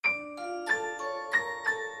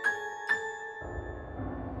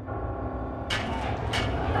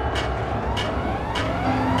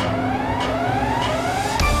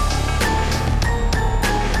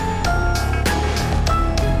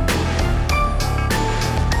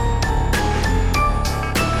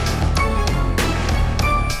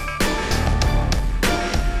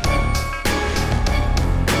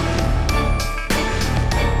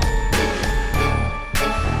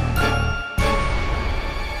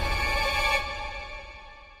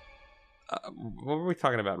what were we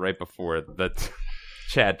talking about right before the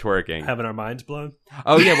Chad twerking? Having our minds blown.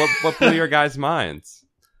 Oh yeah, what blew your guys' minds?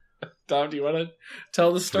 Tom, do you want to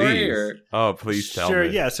tell the story? Please. Or? Oh, please tell Sure,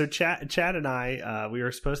 me. yeah. So Chad and I, we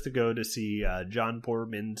were supposed to go to see John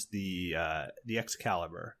Boorman's the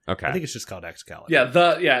Excalibur. Okay. I think it's just called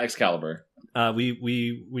Excalibur. Yeah, Excalibur.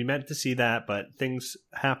 We meant to see that, but things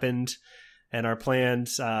happened, and our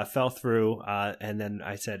plans fell through. And then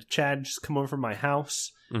I said, Chad, just come over to my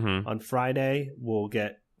house on Friday. We'll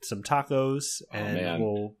get some tacos and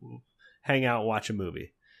we'll hang out and watch a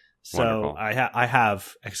movie. So wonderful. I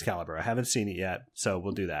have Excalibur. I haven't seen it yet, so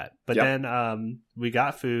we'll do that. But then we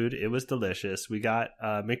got food. It was delicious. We got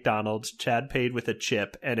McDonald's. Chad paid with a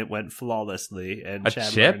chip, and it went flawlessly. And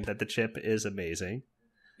Chad learned that the chip is amazing.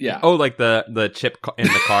 Yeah. Oh, like the chip in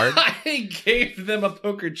the card? I gave them a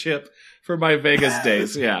poker chip for my Vegas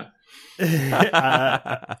days. Yeah.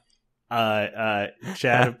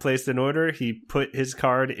 Chad placed an order. He put his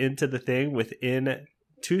card into the thing. Within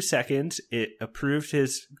 2 seconds, it approved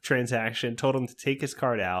his transaction, told him to take his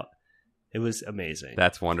card out. It was amazing.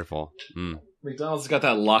 That's wonderful. McDonald's got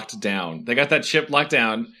that locked down. They got that chip locked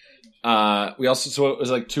down. We also, so it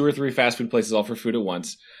was like 2 or 3 fast food places all for food at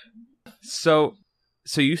once. So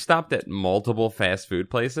you stopped at multiple fast food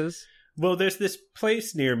places? Well, there's this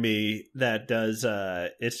place near me that does,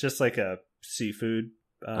 it's just like a seafood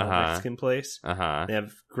Mexican place. They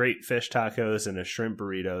have great fish tacos and a shrimp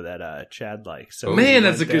burrito that Chad likes. So man,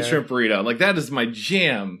 that's a good shrimp burrito. Like, that is my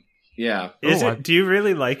jam. Yeah. Is it? Do you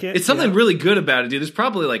really like it? It's something really good about it, dude. There's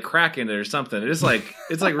probably like crack in it or something. It's like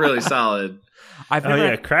really solid.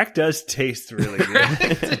 Crack does taste really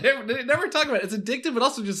good. They never talk about it. It's addictive, but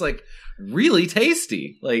also just like really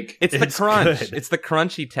tasty. Like it's the crunch. Good. It's the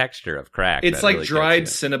crunchy texture of crack. It's like really dried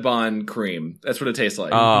Cinnabon cream. That's what it tastes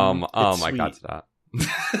like. Oh my sweet. God, stop.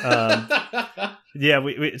 Yeah,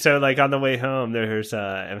 we so like on the way home, there's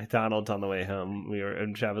a McDonald's on the way home.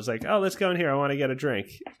 And Chad was like, "Oh, let's go in here. I want to get a drink.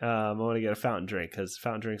 I want to get a fountain drink because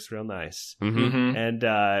fountain drink's real nice." And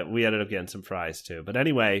we ended up getting some fries too. But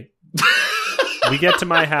anyway, we get to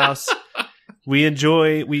my house. We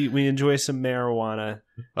enjoy some marijuana.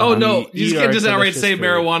 Oh no! You just can't just outright say food.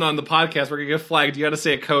 marijuana on the podcast. We're gonna get flagged. You got to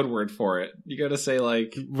say a code word for it. You got to say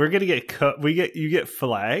like we're gonna get you get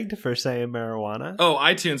flagged for saying marijuana. Oh,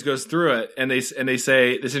 iTunes goes through it and they send you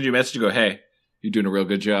a message. You go, hey, you're doing a real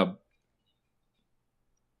good job.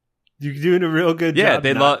 You're doing a real good job.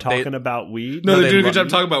 They talking about weed. No, they're doing a good job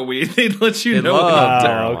talking about weed. They let you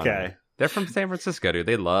know. Okay. They're from San Francisco, dude.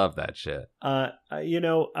 They love that shit.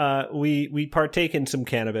 We partake in some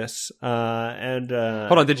cannabis. And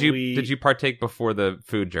hold on, did you partake before the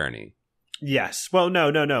food journey? Yes. Well,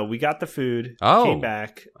 no. We got the food. Oh. Came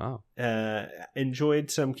back. Oh.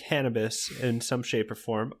 Enjoyed some cannabis in some shape or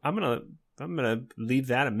form. I'm gonna leave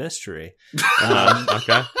that a mystery.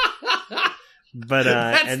 Okay. But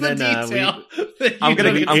that's and the then detail. I'm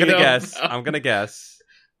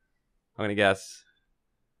gonna guess.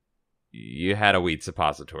 You had a weed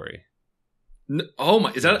suppository. Oh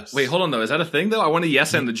my! Is that? Wait, hold on though. Is that a thing though? I want to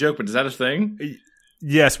yes and the joke, but is that a thing?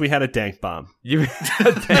 Yes, we had a dank bomb. You had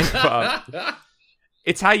a dank bomb.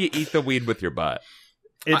 It's how you eat the weed with your butt.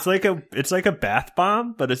 It's like a bath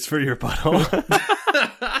bomb, but it's for your butthole,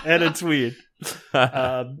 and it's weed.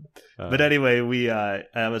 But anyway,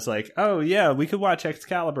 I was like, oh yeah, we could watch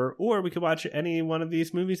Excalibur, or we could watch any one of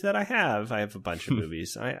these movies that I have. I have a bunch of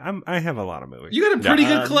movies. I have a lot of movies. You got a pretty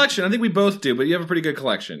good collection. I think we both do, but you have a pretty good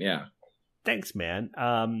collection. Yeah. Thanks, man.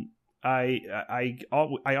 I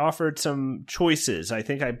offered some choices. I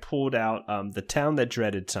think I pulled out The Town That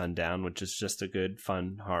Dreaded Sundown, which is just a good,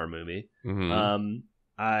 fun horror movie.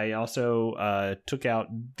 I also took out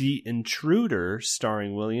The Intruder,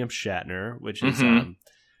 starring William Shatner, which is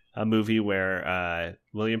a movie where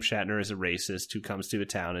William Shatner is a racist who comes to a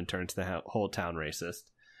town and turns the whole town racist.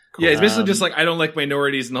 Cool. Yeah, it's basically just like, I don't like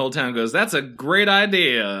minorities, and the whole town goes, that's a great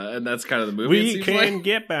idea. And that's kind of the movie. We can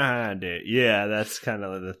get behind it. Yeah, that's kind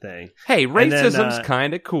of the thing. Hey, racism's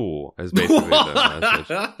kind of cool, is basically the message.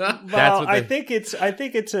 Well, I think it's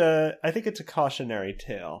a cautionary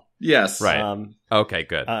tale. Yes. Right. Okay,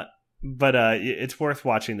 good. But it's worth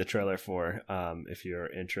watching the trailer for if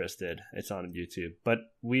you're interested. It's on YouTube. But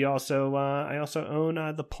we also I also own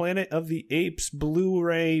the Planet of the Apes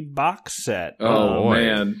Blu-ray box set. Oh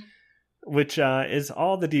man, which is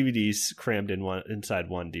all the DVDs crammed inside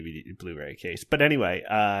one DVD Blu-ray case. But anyway,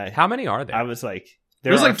 how many are there? I was like,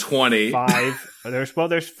 there's like 20. 5. There's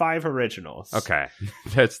 5 originals. Okay,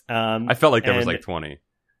 that's. I felt like there was like 20.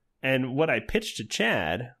 And what I pitched to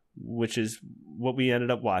Chad, which is what we ended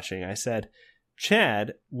up watching, I said,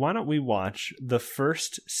 Chad, why don't we watch the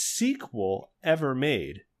first sequel ever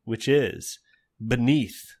made which is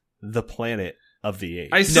Beneath the Planet of the Apes.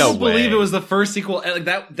 I still believe it was the first sequel. Like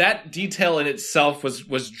that detail in itself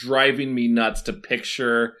was driving me nuts to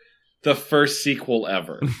picture the first sequel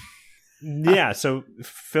ever. Yeah, so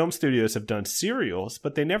film studios have done serials,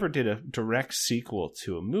 but they never did a direct sequel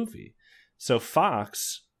to a movie. So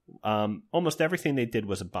Fox, almost everything they did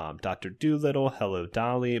was a bomb. Dr. Dolittle, Hello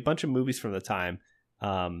Dolly, a bunch of movies from the time.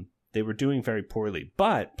 They were doing very poorly.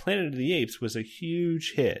 But Planet of the Apes was a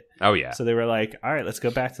huge hit. Oh, yeah. So they were like, all right, let's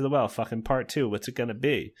go back to the well. Fucking part 2. What's it going to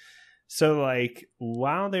be? So, like,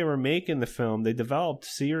 while they were making the film, they developed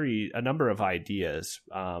a number of ideas.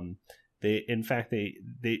 They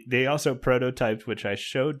also prototyped, which I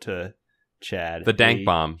showed to Chad, the dank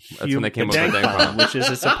bomb. That's when they came up with the dank bomb, which is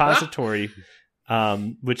a suppository.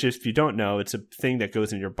 Which, if you don't know, it's a thing that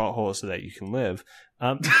goes in your butthole so that you can live.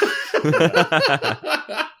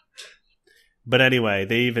 But anyway,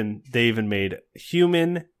 they even made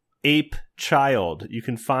Human Ape Child. You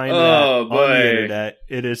can find that on the internet.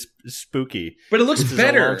 It is spooky, but it looks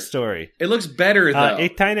better. Is a long story. It looks better though.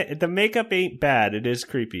 The makeup ain't bad. It is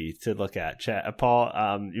creepy to look at.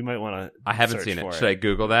 Paul, you might want to. I haven't seen it. Should I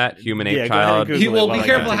Google that? Human Ape Child. Go ahead and Google it. Be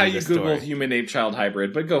careful how you Google Human Ape Child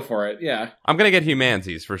hybrid, but go for it. Yeah, I'm gonna get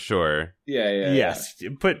Humanties for sure. Yes.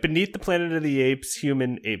 Put Beneath the Planet of the Apes,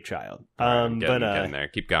 Human Ape Child. I'm getting there.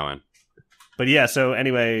 Keep going. But yeah, so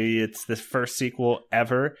anyway, it's the first sequel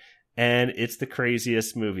ever, and it's the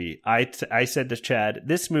craziest movie. I said to Chad,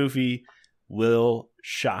 this movie will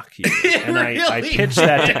shock you. And really I pitched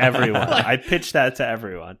that to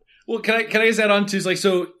everyone. Well, can I just add on to, like,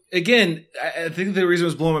 so again, I think the reason it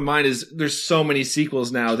was blowing my mind is there's so many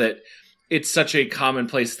sequels now that it's such a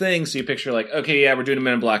commonplace thing. So you picture like, okay, yeah, we're doing a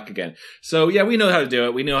Men in Black again. So yeah, we know how to do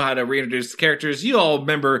it. We know how to reintroduce the characters. You all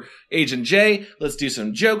remember Agent J. Let's do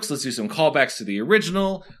some jokes. Let's do some callbacks to the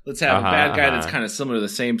original. Let's have a bad guy that's kind of similar to the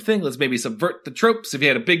same thing. Let's maybe subvert the tropes. If he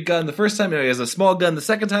had a big gun the first time, he has a small gun the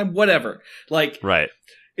second time, whatever. Like, right.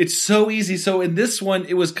 It's so easy. So in this one,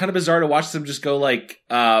 it was kind of bizarre to watch them just go like,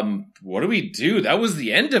 what do we do? That was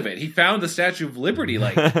the end of it. He found the Statue of Liberty.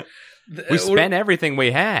 Like, we spent everything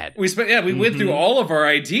we had. We went through all of our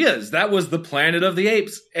ideas. That was the Planet of the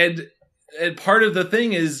Apes. And part of the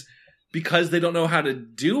thing is because they don't know how to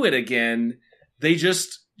do it again, they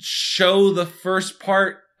just show the first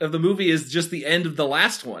part of the movie is just the end of the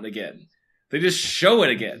last one again. They just show it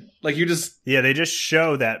again. Like they just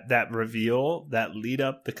show that reveal, that lead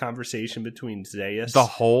up the conversation between Zaius the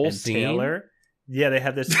whole and scene? Taylor. Yeah, they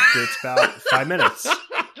have this. It's about 5 minutes.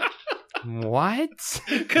 What?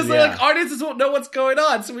 Because audiences won't know what's going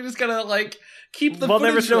on, so we just gotta like keep the. Well,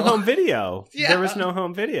 there was no rolling. home video. Yeah. There was no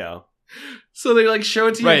home video, so they like show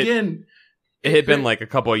it to you again. It had been like a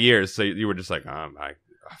couple of years, so you were just like, I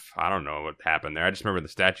don't know what happened there. I just remember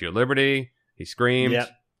the Statue of Liberty. He screamed. Yep.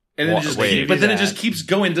 And then it just keeps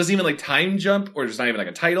going. It doesn't even like time jump, or there's not even like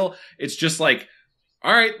a title. It's just like,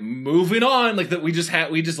 all right, moving on. Like that, we just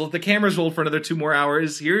let the cameras roll for another 2 more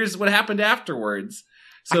hours. Here's what happened afterwards.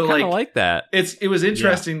 So I kind of like that. It was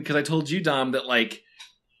interesting because I told you, Dom, that like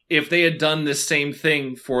if they had done this same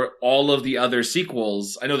thing for all of the other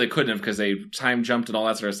sequels, I know they couldn't have because they time jumped and all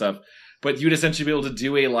that sort of stuff. But you'd essentially be able to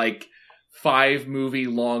do a like 5-movie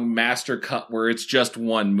long master cut where it's just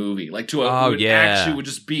one movie, like actually would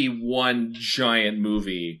just be one giant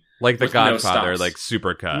movie, like The Godfather, like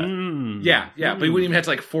super cut. Yeah, but you wouldn't even have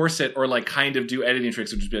to like force it or like kind of do editing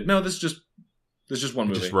tricks. It would just be like, no, this is just one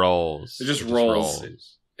movie. It just rolls. It just rolls.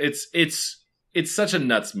 It's such a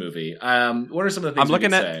nuts movie. What are some of the things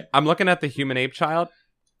I'm looking at the Human Ape Child.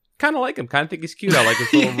 Kind of like him. Kind of think he's cute. I like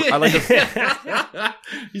his little. I like his.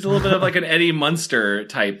 He's a little bit of like an Eddie Munster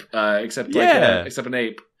type, except an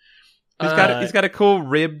ape. He's got a cool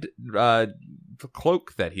ribbed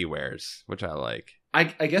cloak that he wears, which I like. I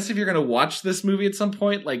guess if you're gonna watch this movie at some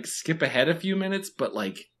point, like skip ahead a few minutes, but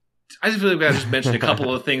like. I just feel like we gotta just mention a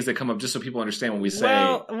couple of things that come up just so people understand when we say.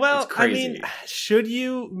 Well, I mean, should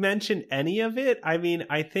you mention any of it? I mean,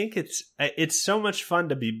 I think it's so much fun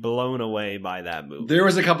to be blown away by that movie. There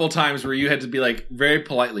was a couple of times where you had to be like, very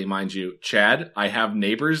politely, mind you, Chad, I have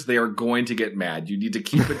neighbors. They are going to get mad. You need to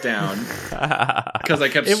keep it down because I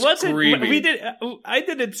kept screaming. I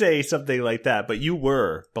didn't say something like that, but you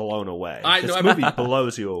were blown away. This movie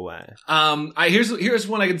blows you away. Here's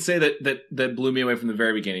one I can say that blew me away from the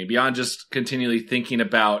very beginning. Beyond just continually thinking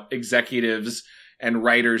about executives and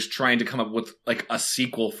writers trying to come up with like a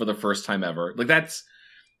sequel for the first time ever. Like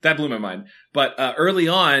that blew my mind. But early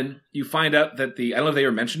on, you find out that I don't know if they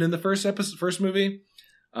were mentioned in the first movie,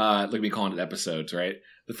 Like we calling it episodes, right?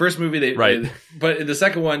 The first movie, Right. but in the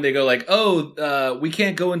second one, they go like, "Oh, we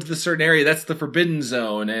can't go into this certain area. That's the forbidden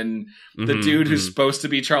zone." And the dude who's supposed to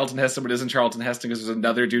be Charlton Heston but isn't Charlton Heston because there's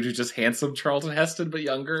another dude who's just handsome Charlton Heston but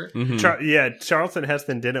younger. Charlton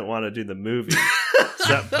Heston didn't want to do the movie,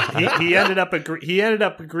 so he ended up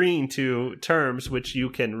agreeing to terms which you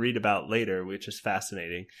can read about later, which is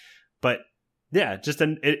fascinating. But yeah,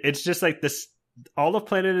 it's just like this. All of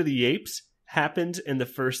Planet of the Apes happened in the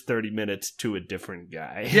first 30 minutes to a different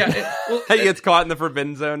guy. Yeah, he gets caught in the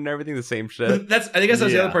forbidden zone and everything, the same shit. I think that's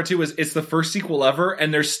the other part too. Was it's the first sequel ever,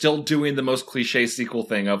 and they're still doing the most cliche sequel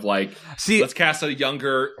thing of like, let's cast a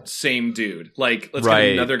younger same dude. Like, let's get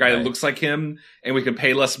another guy that looks like him, and we can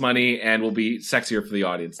pay less money, and we'll be sexier for the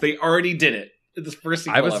audience. They already did it. It's the first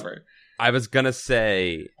sequel ever. I was gonna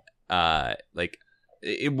say, while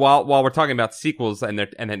we're talking about sequels and their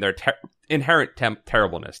inherent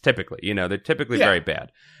terribleness, typically, they're typically very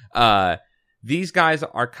bad. These guys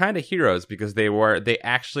are kind of heroes because they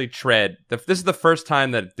actually tread. This is the first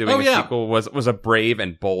time that doing a sequel was a brave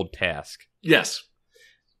and bold task. Yes,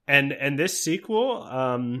 and this sequel,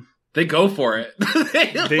 they go for it.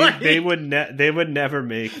 they would never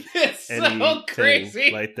make anything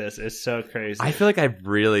crazy like this. It's so crazy. I feel like I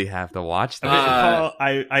really have to watch this. Paul,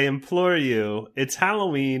 I implore you. It's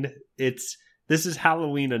Halloween. This is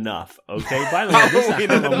Halloween enough, okay? By the way, this is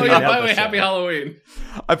Happy Halloween.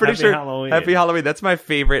 I'm pretty sure Halloween. Happy Halloween. That's my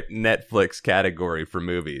favorite Netflix category for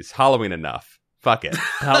movies. Halloween enough. Fuck it.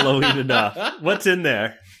 Halloween enough. What's in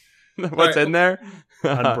there? What's in there?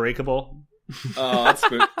 Unbreakable. Oh, that's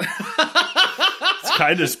spooky. It's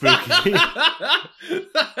kind of spooky.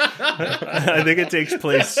 I think it takes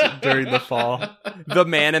place during the fall. The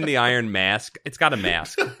Man in the Iron Mask. It's got a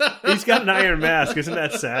mask. He's got an iron mask. Isn't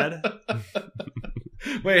that sad?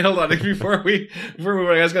 Wait, hold on. Before we move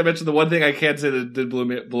on, I just got to mention the one thing I can't say that did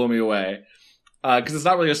blow me away. Because it's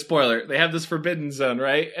not really a spoiler. They have this forbidden zone,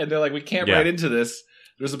 right? And they're like, we can't right into this.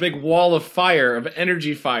 There's a big wall of fire, of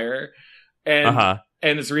energy fire. And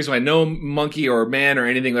it's the reason why no monkey or man or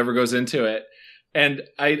anything ever goes into it. And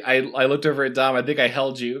I looked over at Dom. I think I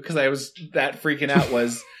held you because I was that freaking out.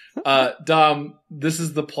 Was Dom, this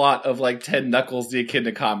is the plot of like 10 Knuckles the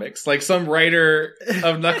Echidna comics. Like some writer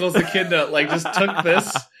of Knuckles the Echidna like just took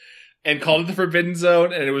this and called it the Forbidden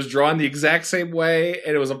Zone, and it was drawn the exact same way,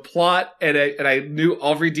 and it was a plot, and I knew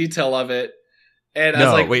every detail of it. And I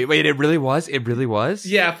was like, wait, it really was? It really was?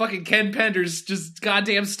 Yeah, fucking Ken Penders just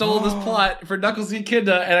goddamn stole this plot for Knuckles the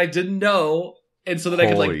Echidna, and I didn't know. And so that I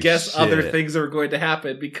could like guess other things that were going to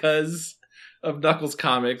happen because of Knuckles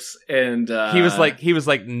comics. And he was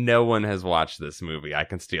like, no one has watched this movie. I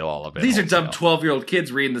can steal all of it. These are dumb 12-year-old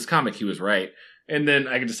kids reading this comic. He was right. And then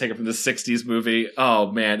I could just take it from the 60s movie.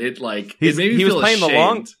 Oh man, it made me feel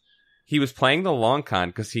ashamed. He was playing the long con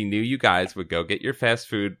because he knew you guys would go get your fast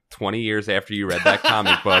food 20 years after you read that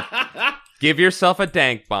comic book, give yourself a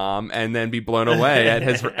dank bomb, and then be blown away at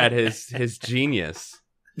his genius.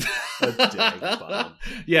 A dank bomb.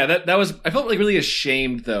 Yeah, that was. I felt like really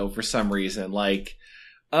ashamed though for some reason. Like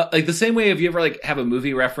the same way if you ever like have a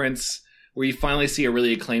movie reference where you finally see a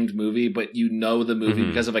really acclaimed movie, but you know the movie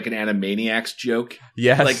because of like an Animaniacs joke.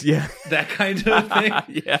 Yes, like that kind of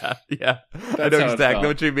thing. yeah. I know exactly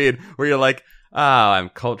what you mean. Where you're like, oh, I'm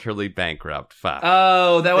culturally bankrupt. Fuck.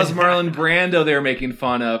 Oh, that was Marlon Brando they were making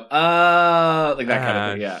fun of. Like that kind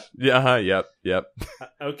of thing. Yeah. Yep.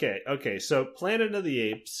 Okay. So Planet of the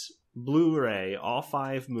Apes, Blu-ray, all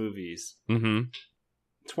 5 movies. Mm-hmm.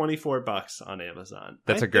 $24 on Amazon.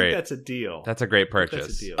 That's a deal. That's a great purchase.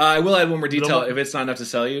 That's a deal. I will add one more detail if it's not enough to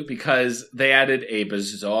sell you, because they added a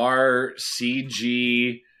bizarre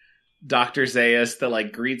CG Dr. Zaius that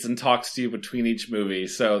like greets and talks to you between each movie.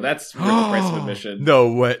 So that's worth the price of admission.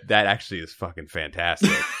 No, what? That actually is fucking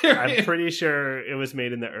fantastic. I'm pretty sure it was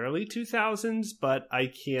made in the early 2000s, but I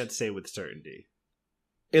can't say with certainty.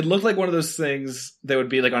 It looked like one of those things that would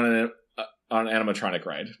be like on an animatronic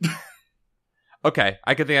ride. Okay,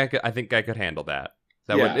 I think I could handle that.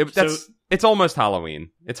 It's almost Halloween.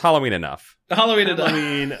 It's Halloween enough. Halloween enough.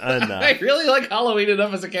 I really like Halloween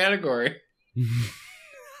enough as a category.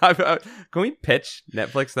 Can we pitch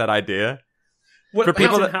Netflix that idea? For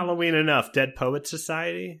people that Halloween enough, Dead Poet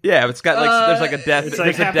Society. Yeah, it's got like there's like a death. It's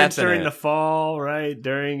like happens a death during the fall, right?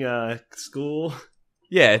 During school.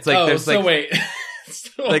 Yeah, it's like there's like wait,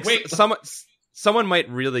 someone might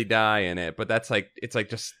really die in it, but that's like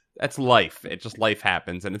that's life. Life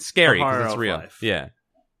happens, and it's scary because it's real. Life. Yeah.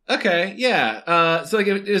 Okay. Yeah. So like,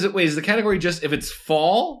 is the category just if it's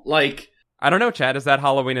fall? Like, I don't know, Chad. Is that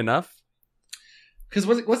Halloween enough? Because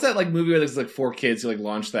what's that like movie where there's like 4 kids who like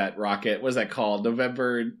launch that rocket? What is that called?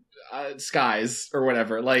 November Skies or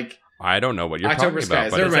whatever. Like I don't know what you're October talking about.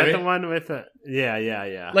 Skies. But Is that the one with the...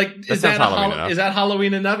 Yeah. Like is that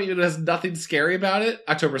Halloween enough? Even though there's nothing scary about it.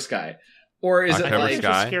 October Sky, or is October it like Sky?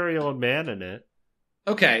 There's a scary old man in it?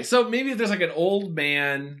 Okay, so maybe if there's like an old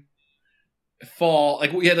man fall,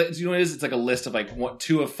 like we had, you know what it is? It's like a list of like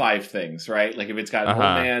 2 of 5 things, right? Like if it's got an old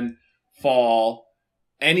man fall,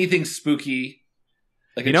 anything spooky,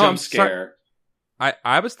 like a jump scare.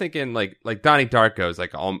 I was thinking like Donnie Darko is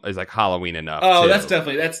like Halloween enough. Oh, too. that's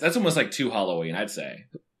definitely that's almost like too Halloween, I'd say.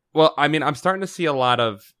 Well, I mean, I'm starting to see a lot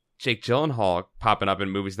of Jake Gyllenhaal popping up in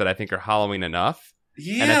movies that I think are Halloween enough.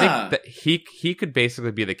 Yeah, and I think that he could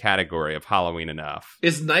basically be the category of Halloween enough.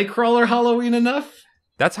 Is Nightcrawler Halloween enough?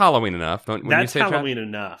 That's Halloween enough. That's Halloween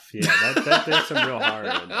enough. Yeah, there's some real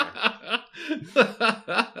horror in there.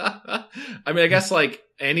 I mean, I guess like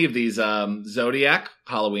any of these, Zodiac,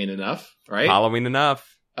 Halloween enough, right? Halloween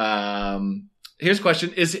enough. Here's a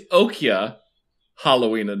question: is Okja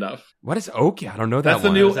Halloween enough? What is Okja? I don't know that. That's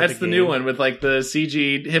one. the new. That that's the new one with like the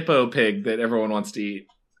CG hippo pig that everyone wants to eat.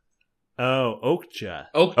 Oh, Okja.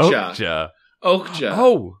 Okja.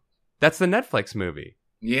 Oh, that's the Netflix movie.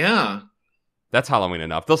 Yeah. That's Halloween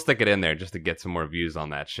enough. They'll stick it in there just to get some more views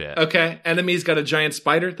on that shit. Okay. Enemy's got a giant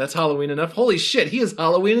spider. That's Halloween enough. Holy shit, he is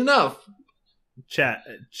Halloween enough.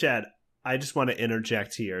 Chad, I just want to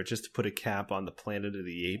interject here just to put a cap on the Planet of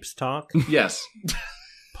the Apes talk. Yes.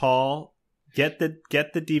 Paul, get the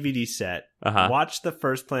DVD set. Watch the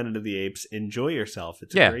first Planet of the Apes. Enjoy yourself.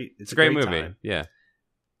 It's a great movie. Time. Yeah.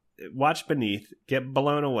 Watch Beneath. Get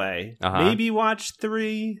blown away. Maybe watch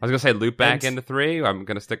 3. I was gonna say loop back into 3. I'm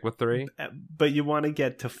gonna stick with 3. But you want to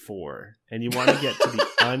get to 4, and you want to get to the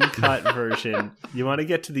uncut version. You want to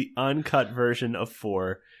get to the uncut version of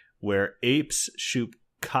 4, where apes shoot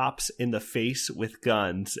cops in the face with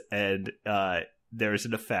guns, and there's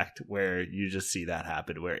an effect where you just see that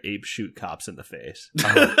happen, where apes shoot cops in the face.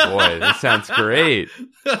 Oh boy, that sounds great.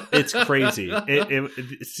 It's crazy.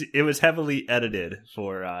 It was heavily edited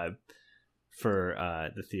for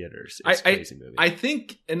the theaters. It's a crazy movie. I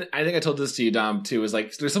think I told this to you, Dom, too, is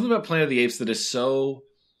like there's something about Planet of the Apes that is so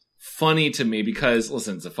funny to me because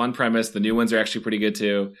listen, it's a fun premise. The new ones are actually pretty good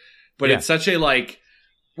too, but it's such a like.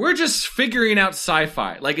 We're just figuring out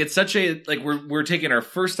sci-fi. Like it's such a like we're taking our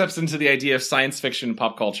first steps into the idea of science fiction and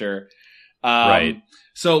pop culture. Right.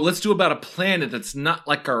 So let's do about a planet that's not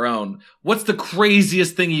like our own. What's the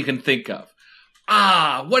craziest thing you can think of?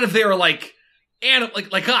 What if they were like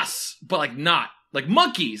like us, but like not like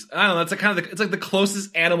monkeys? I don't know. That's it's like the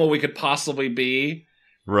closest animal we could possibly be.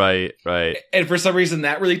 Right. And for some reason,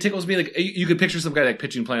 that really tickles me. Like you could picture some guy like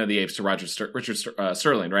pitching Planet of the Apes to Richard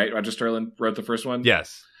Sterling, right? Roger Sterling wrote the first one.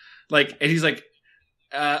 Yes. Like, and he's like,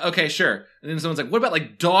 okay, sure. And then someone's like, what about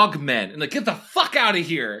like dog men? And like, get the fuck out of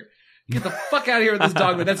here. Get the fuck out of here with this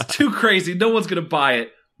dog man. That's too crazy. No one's going to buy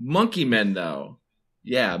it. Monkey men, though.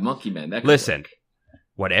 Yeah, monkey men. That Listen,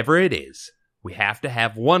 whatever it is, we have to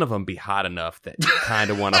have one of them be hot enough that you kind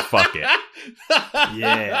of want to fuck it.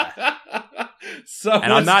 Yeah. So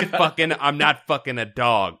and I'm not fucking a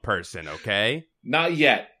dog person, okay? Not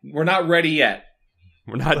yet. We're not ready yet.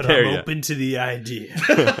 We're not but there I'm yet. Open to the idea.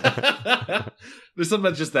 There's something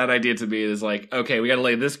about just that idea to me is like, okay, we got to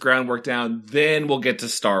lay this groundwork down, then we'll get to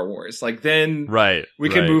Star Wars. Like then we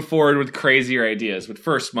can move forward with crazier ideas. But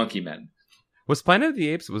first, Monkey Men. Was Planet of the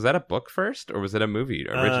Apes, was that a book first or was it a movie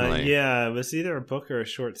originally? Yeah, it was either a book or a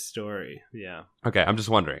short story. Yeah. Okay, I'm just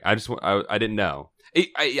wondering. I didn't know.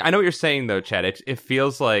 I know what you're saying though, Chad. It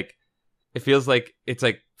feels like it's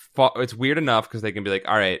like it's weird enough because they can be like,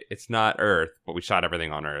 all right, it's not Earth, but we shot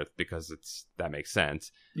everything on Earth because that makes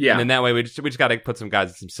sense. Yeah. And then that way we just got to put some guys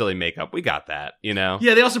in some silly makeup. We got that, you know?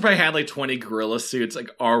 Yeah, they also probably had like 20 gorilla suits like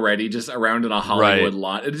already just around in a Hollywood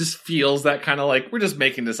lot. It just feels that kind of like we're just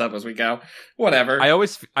making this up as we go. Whatever. I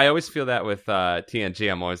always feel that with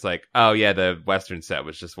TNG. I'm always like, oh yeah, the Western set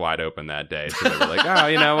was just wide open that day. So they were like, oh,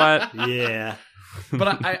 you know what? Yeah.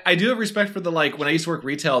 But I do have respect for the, like, when I used to work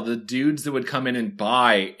retail, the dudes that would come in and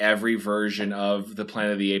buy every version of the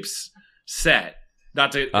Planet of the Apes set.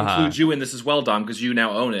 Not to include you in this as well, Dom, because you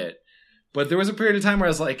now own it. But there was a period of time where I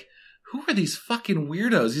was like, who are these fucking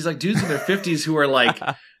weirdos? These, like, dudes in their 50s who are, like,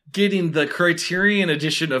 getting the Criterion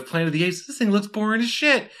edition of Planet of the Apes. This thing looks boring as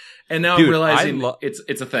shit. And now I'm realizing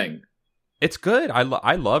it's a thing. It's good. I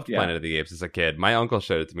loved Planet of the Apes as a kid. My uncle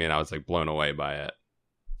showed it to me, and I was, like, blown away by it.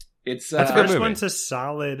 It's the first one's a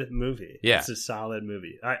solid movie. Yeah, it's a solid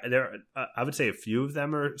movie. I would say a few of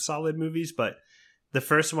them are solid movies, but the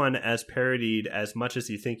first one, as parodied as much as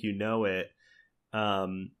you think you know it,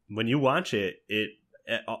 when you watch it,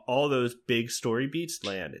 all those big story beats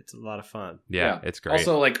land. It's a lot of fun. Yeah, it's great.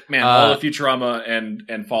 Also, like, man, all the Futurama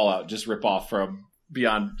and Fallout just rip off from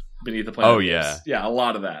Beneath the Planet. Oh, yeah. Yeah, a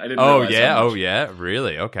lot of that. I didn't Oh, realize yeah? how much. Oh, yeah?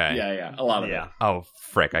 Really? Okay. Yeah, a lot of it. Oh,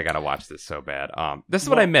 frick, I gotta watch this so bad. This is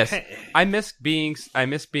what I miss. I miss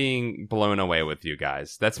being blown away with you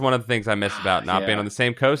guys. That's one of the things I miss about not being on the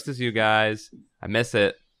same coast as you guys. I miss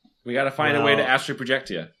it. We gotta find a way to astral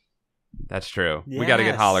project you. That's true. Yes. We gotta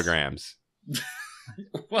get holograms.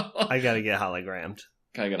 Well, I gotta get hologrammed.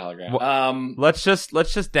 Can I get a hologram? Let's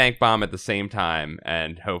just dank bomb at the same time,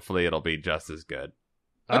 and hopefully it'll be just as good.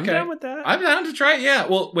 I'm Okay. down with that. I'm down to try it. Yeah.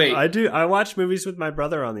 Well, wait. I do. I watch movies with my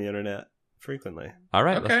brother on the internet frequently. All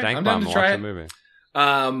right, Okay, let's dank I'm down bomb to and try watch it.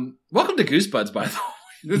 the movie. Welcome to Goosebuds, by the way.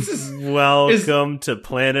 This is Welcome to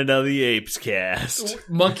Planet of the Apes cast.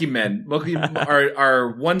 Monkey Men.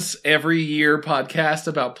 Our once every year podcast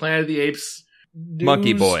about Planet of the Apes. News.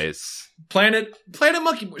 Monkey Boys. Planet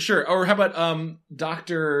Monkey. Sure. Or how about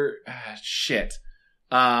Dr. Shit.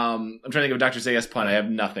 I'm trying to think of a Dr. Zayas pun. I have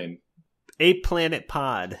nothing. Ape Planet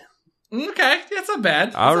Pod. Okay, that's not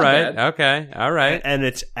bad. All right. Okay. All right. And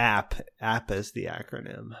it's AP. AP is the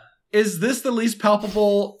acronym. Is this the least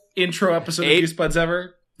palpable intro episode of Goosebuds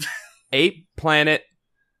ever? Ape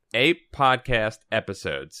podcast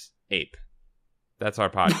episodes. Ape. That's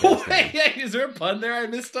our podcast. Wait, is there a pun there I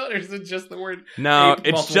missed on, or is it just the word? No,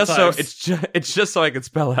 ape it's just times? it's just so I can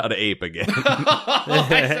spell out ape again.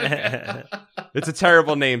 It's a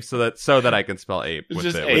terrible name so that I can spell ape. It's With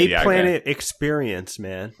just it, Ape with the Planet Experience,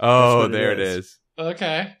 man. Oh, That's what there it is.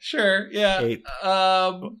 Okay, sure, yeah. Ape.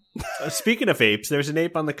 Speaking of apes, there's an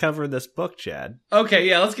ape on the cover of this book, Chad. Okay,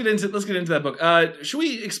 yeah. Let's get into that book. Should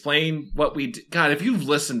we explain what we? God, if you've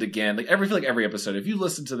listened again, I feel like every episode, if you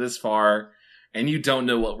listen to this far and you don't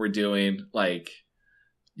know what we're doing, like,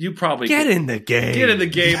 you probably Get in the game. Get in the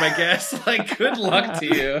game, I guess. Like, good luck to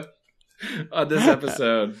you on this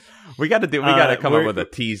episode. We got to come up with a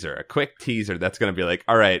teaser, a quick teaser that's going to be like,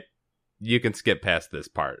 all right, you can skip past this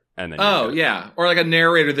part, and then or like a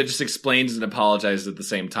narrator that just explains and apologizes at the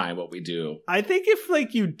same time what we do. I think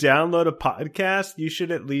if you download a podcast, you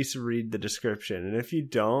should at least read the description, and if you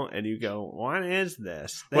don't, and you go, "What is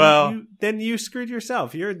this?" Then you screwed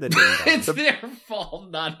yourself. You're the It's their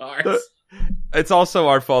fault, not ours. It's also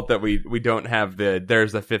our fault that we don't have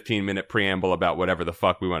there's a 15-minute preamble about whatever the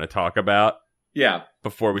fuck we want to talk about. Yeah.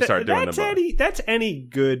 Before we start doing the book. That's any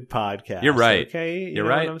good podcast. You're right. Okay, You're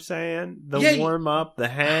right. What I'm saying? The warm up, the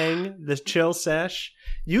hang, the chill sesh.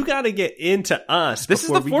 You got to get into us. This is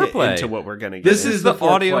the foreplay. Get into what we're gonna get. This into. is the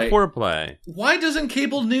audio foreplay. Why doesn't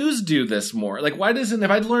cable news do this more? Like, why doesn't, if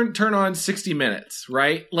I turn on 60 Minutes,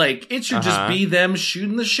 right? Like, it should just be them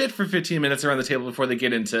shooting the shit for 15 minutes around the table before they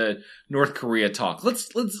get into North Korea talk.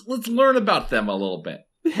 Let's learn about them a little bit.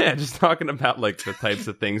 Yeah, just talking about like the types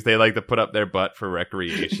of things they like to put up their butt for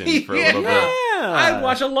recreation for a little bit. I'd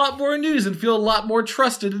watch a lot more news and feel a lot more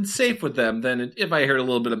trusted and safe with them than if I heard a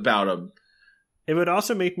little bit about them. It would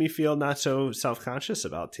also make me feel not so self-conscious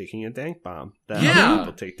about taking a dank bomb. That Yeah. other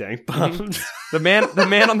people take dank bombs. The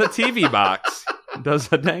man on the TV box does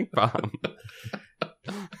a dank bomb.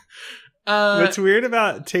 What's weird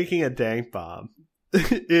about taking a dank bomb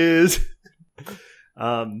is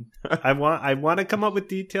I want to come up with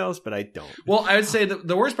details, but I don't. Well, I would say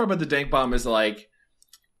the worst part about the dank bomb is like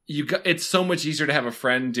it's so much easier to have a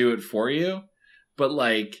friend do it for you, but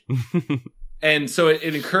like, and so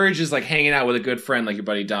it encourages like hanging out with a good friend like your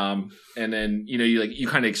buddy Dom, and then you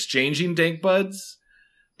kind of exchanging dank buds.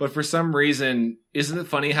 But for some reason, isn't it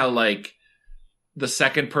funny how like the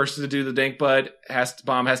second person to do the dank bud has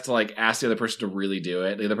to like ask the other person to really do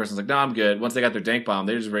it. The other person's like, "No, I'm good." Once they got their dank bomb,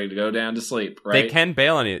 they're just ready to go down to sleep. Right? They can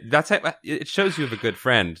bail on you. That's how, it shows you have a good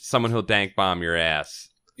friend, someone who'll dank bomb your ass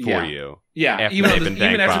for you. Yeah, after even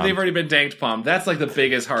they've after already been danked bombed. That's like the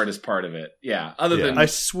biggest, hardest part of it. Yeah. Other than I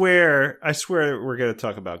swear we're going to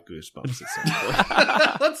talk about Goosebumps at some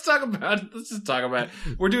point. let's just talk about.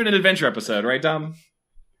 We're doing an adventure episode, right, Dom?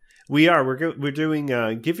 We are. We're doing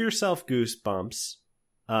Give Yourself Goosebumps,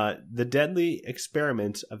 The Deadly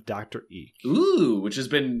Experiments of Dr. Eek. Ooh, which has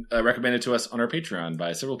been recommended to us on our Patreon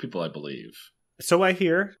by several people, I believe. So I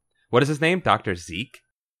hear. What is his name? Dr. Zeke?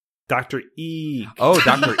 Dr. Eek. Oh,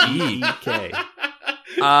 Dr. Eek. E-K.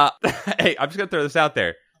 Hey, I'm just going to throw this out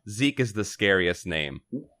there. Zeke is the scariest name.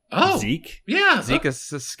 Oh, Zeke? Yeah. Zeke is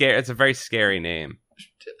scary. It's a very scary name.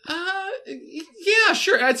 Yeah,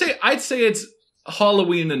 sure. I'd say it's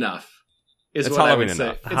Halloween enough. It's Halloween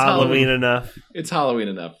enough. Halloween enough. It's Halloween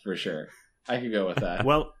enough for sure. I could go with that.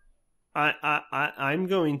 Well, I'm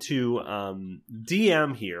going to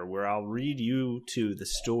DM here where I'll read you to the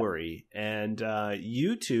story, and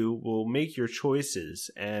you two will make your choices.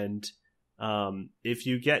 And if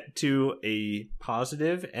you get to a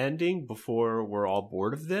positive ending before we're all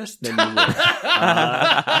bored of this, then you win.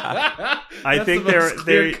 I think the most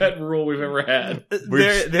clear-cut rule we've ever had.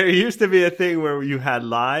 There used to be a thing where you had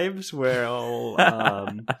lives. Where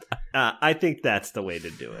I think that's the way to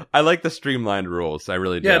do it. I like the streamlined rules. I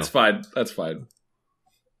really do. Yeah, it's fine. That's fine.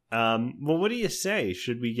 Well, what do you say?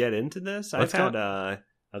 Should we get into this? I've had a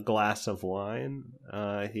glass of wine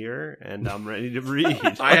here, and I'm ready to read.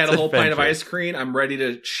 I had a whole pint of ice cream. I'm ready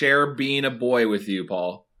to share being a boy with you,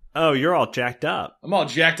 Paul. Oh, you're all jacked up. I'm all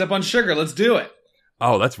jacked up on sugar. Let's do it.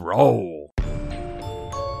 Oh, let's roll.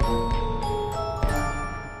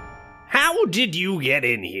 How did you get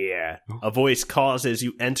in here? A voice calls as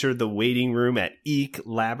you enter the waiting room at Eek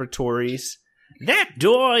Laboratories. That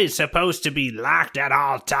door is supposed to be locked at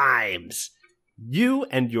all times. You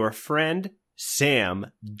and your friend Sam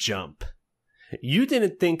jump. You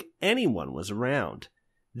didn't think anyone was around.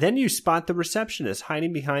 Then you spot the receptionist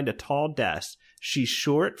hiding behind a tall desk. She's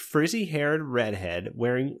short, frizzy-haired redhead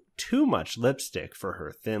wearing too much lipstick for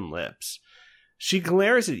her thin lips. She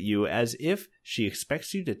glares at you as if she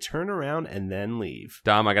expects you to turn around and then leave.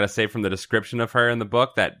 Dom, I gotta say, from the description of her in the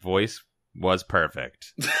book, that voice was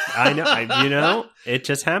perfect. I know. It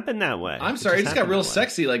just happened that way. I'm sorry, it just got real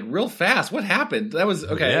sexy, like real fast. What happened? That was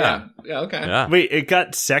okay. Yeah, okay. Yeah. Wait, it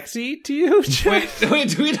got sexy to you? wait,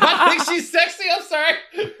 do we not think she's sexy? I'm sorry.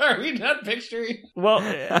 Are we not picturing? Well,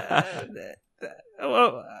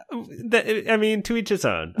 I mean, to each his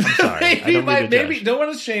own. I'm sorry. maybe don't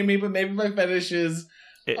want to shame me, but maybe my fetish is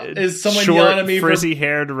someone short, yelling at me,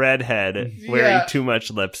 frizzy-haired redhead wearing too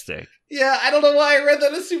much lipstick. Yeah, I don't know why I read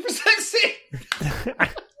that as super sexy.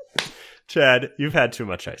 Chad, you've had too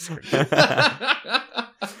much ice cream.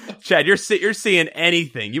 Chad, you're seeing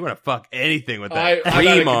anything. You want to fuck anything with that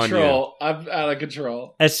cream on you. I'm out of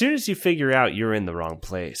control. As soon as you figure out you're in the wrong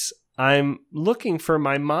place, I'm looking for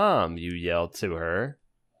my mom, you yell to her.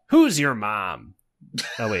 Who's your mom?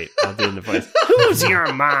 Oh, wait, I'm doing the voice. Who's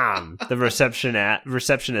your mom? The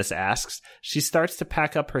receptionist asks. She starts to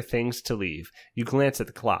pack up her things to leave. You glance at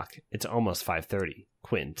the clock. It's almost 5:30.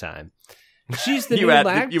 Quitting time. She's the new lab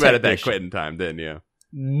technician. You added that quitting time, didn't you?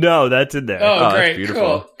 No, that's in there. Oh, great.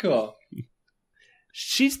 Beautiful. Cool.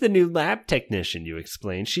 She's the new lab technician, you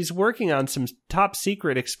explain. She's working on some top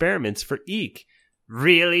secret experiments for Eek.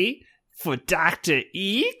 Really? For Dr.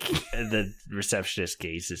 Eek? The receptionist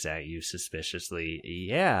gazes at you suspiciously.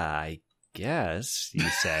 Yeah, I guess, you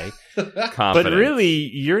say. But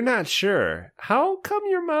really, you're not sure. How come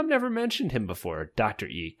your mom never mentioned him before, Dr.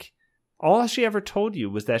 Eek? All she ever told you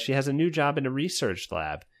was that she has a new job in a research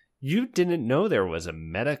lab. You didn't know there was a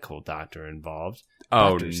medical doctor involved.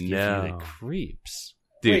 Oh, Doctors give you the creeps.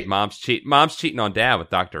 Dude, wait. Mom's cheating on Dad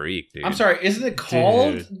with Dr. Eek, dude. I'm sorry, isn't it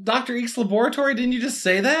called Dr. Eek's Laboratory? Didn't you just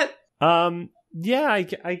say that? Yeah,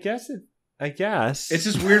 I guess it. I guess it's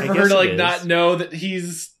just weird for her to not know that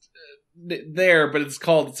he's there, but it's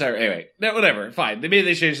called. Sorry, anyway, no, whatever. Fine. Maybe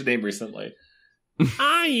they changed the name recently.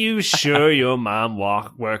 Are you sure your mom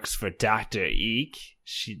works for Dr. Eek?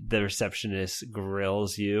 The receptionist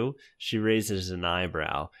grills you. She raises an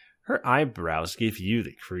eyebrow. Her eyebrows give you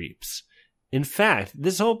the creeps. In fact,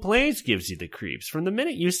 this whole place gives you the creeps. From the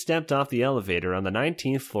minute you stepped off the elevator on the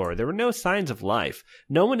 19th floor, there were no signs of life.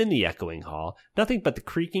 No one in the echoing hall. Nothing but the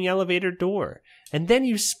creaking elevator door. And then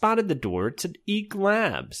you spotted the door to Eek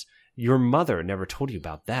Labs. Your mother never told you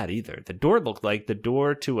about that either. The door looked like the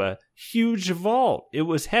door to a huge vault. It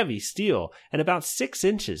was heavy steel and about 6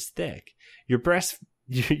 inches thick. Your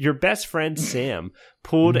best friend Sam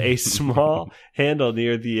pulled a small handle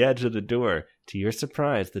near the edge of the door. To your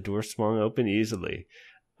surprise, the door swung open easily.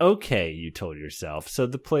 Okay, you told yourself, so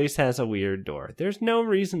the place has a weird door. There's no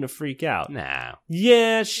reason to freak out. Nah.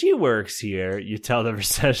 Yeah, she works here, you tell the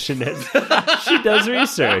receptionist. She does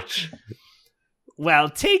research. Well,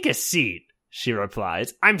 take a seat, she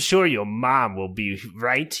replies. I'm sure your mom will be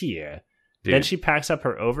right here. Dude. Then she packs up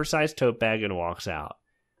her oversized tote bag and walks out.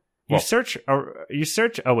 You search.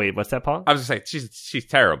 Oh wait, what's that, Paul? I was just saying she's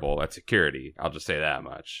terrible at security. I'll just say that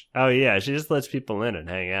much. Oh yeah, she just lets people in and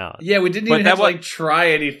hang out. Yeah, we didn't even have to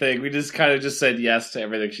try anything. We just kind of just said yes to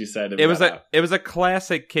everything she said. It was a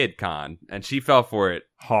classic kid con, and she fell for it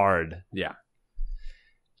hard. Yeah.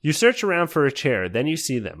 You search around for a chair, then you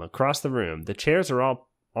see them across the room. The chairs are all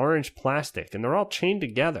orange plastic, and they're all chained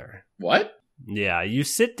together. What? Yeah, you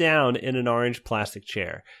sit down in an orange plastic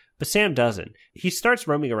chair. But Sam doesn't. He starts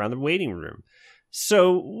roaming around the waiting room.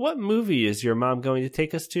 So, what movie is your mom going to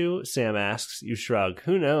take us to? Sam asks. You shrug.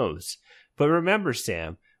 Who knows? But remember,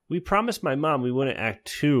 Sam, we promised my mom we wouldn't act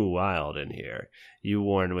too wild in here, you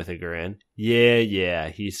warn with a grin. Yeah,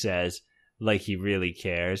 he says, like he really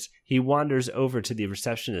cares. He wanders over to the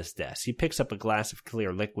receptionist's desk. He picks up a glass of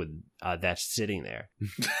clear liquid that's sitting there.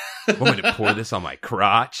 Want me to pour this on my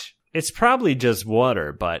crotch? It's probably just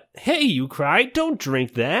water, but hey, you cry, don't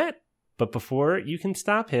drink that. But before you can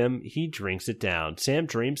stop him, he drinks it down. Sam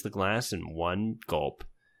drains the glass in one gulp.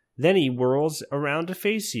 Then he whirls around to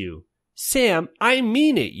face you. Sam, I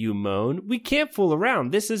mean it, you moan. We can't fool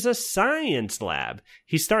around. This is a science lab.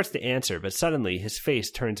 He starts to answer, but suddenly his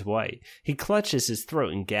face turns white. He clutches his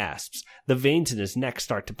throat and gasps. The veins in his neck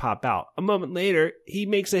start to pop out. A moment later, he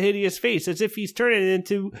makes a hideous face as if he's turning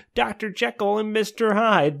into Dr. Jekyll and Mr.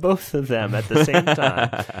 Hyde, both of them at the same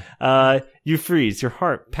time. You freeze. Your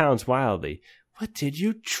heart pounds wildly. What did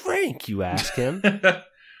you drink? You ask him.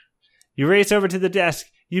 You race over to the desk.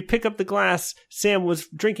 You pick up the glass Sam was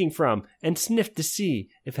drinking from and sniff to see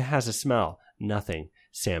if it has a smell. Nothing.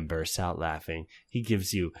 Sam bursts out laughing. He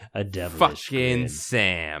gives you a devilish fucking grin.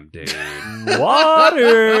 Sam, dude.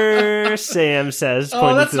 Water, Sam says.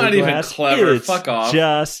 Oh, that's not even glass. clever. It's Fuck off.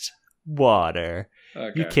 Just water.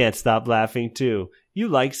 Okay. You can't stop laughing, too. You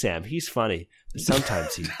like Sam. He's funny. But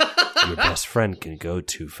sometimes your best friend can go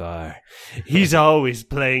too far. He's always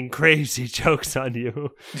playing crazy jokes on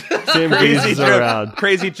you. Sam gazes around.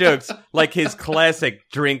 Crazy jokes, like his classic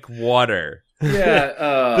drink water. Yeah.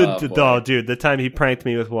 Oh, dude, the time he pranked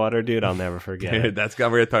me with water, dude, I'll never forget Dude, it. we're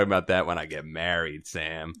gonna talk about that when I get married,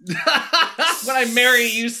 Sam. When I marry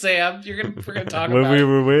you, Sam, we're gonna talk When about we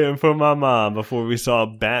were waiting for my mom before we saw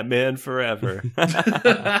Batman Forever.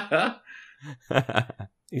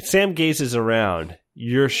 Sam gazes around.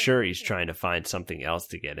 You're sure he's trying to find something else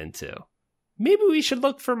to get into. Maybe we should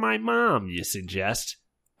look for my mom, you suggest.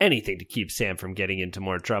 Anything to keep Sam from getting into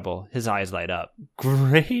more trouble. His eyes light up.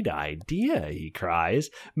 Great idea, he cries.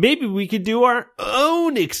 Maybe we could do our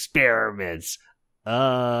own experiments.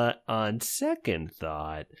 On second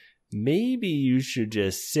thought, maybe you should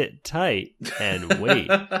just sit tight and wait.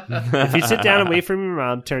 If you sit down and wait for your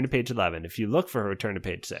mom, turn to page 11. If you look for her, turn to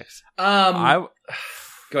page 6.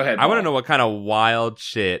 Go ahead. I want to know what kind of wild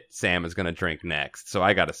shit Sam is going to drink next, so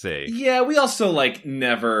I got to see. Yeah, we also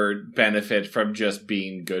never benefit from just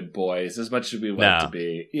being good boys as much as we want to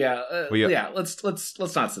be. Yeah, Let's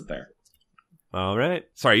not sit there. All right.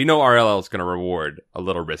 Sorry, RLL is going to reward a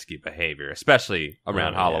little risky behavior, especially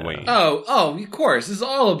around Halloween. Yeah. Oh, of course. This is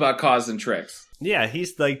all about causing tricks. Yeah,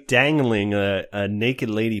 he's dangling a naked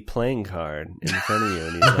lady playing card in front of you,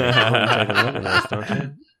 and he's like, take a look at this, don't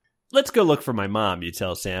you? Let's go look for my mom, you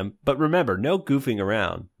tell Sam. But remember, no goofing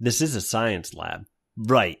around. This is a science lab.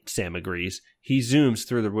 Right, Sam agrees. He zooms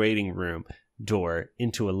through the waiting room door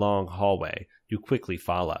into a long hallway. You quickly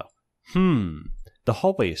follow. The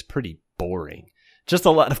hallway is pretty boring. Just a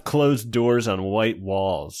lot of closed doors on white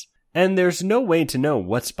walls. And there's no way to know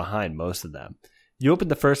what's behind most of them. You open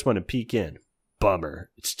the first one and peek in. Bummer.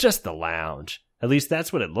 It's just the lounge. At least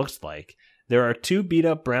that's what it looks like. There are 2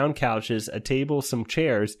 beat-up brown couches, a table, some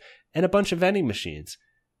chairs, and a bunch of vending machines.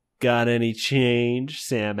 Got any change?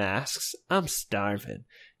 Sam asks. I'm starving.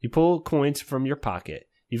 You pull coins from your pocket.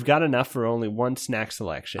 You've got enough for only one snack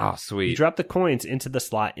selection. Oh, sweet. You drop the coins into the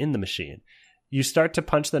slot in the machine. You start to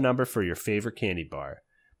punch the number for your favorite candy bar.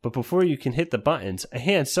 But before you can hit the buttons, a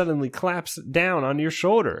hand suddenly claps down on your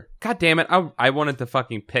shoulder. God damn it. I wanted to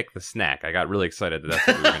fucking pick the snack. I got really excited that that's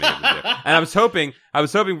what we were going to get to do. And I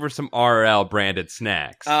was hoping for some RL branded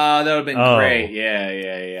snacks. That would have been great.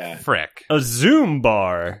 Yeah. Frick. A Zoom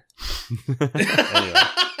bar. Anyway.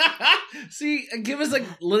 See,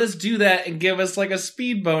 let us do that and give us a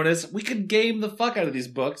speed bonus. We could game the fuck out of these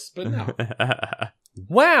books, but no.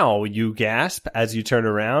 Wow, you gasp as you turn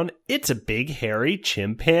around. It's a big, hairy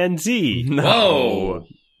chimpanzee. No,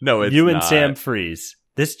 it's you not. and Sam freeze.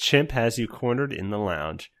 This chimp has you cornered in the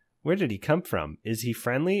lounge. Where did he come from? Is he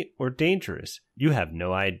friendly or dangerous? You have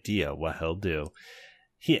no idea what he'll do.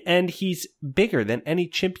 He's bigger than any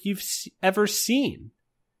chimp you've ever seen.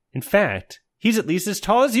 In fact, he's at least as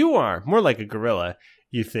tall as you are. More like a gorilla.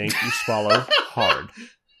 You think. You swallow hard.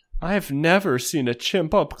 I've never seen a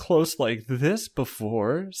chimp up close like this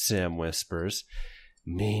before, Sam whispers.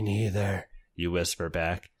 Me neither, you whisper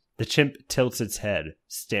back. The chimp tilts its head,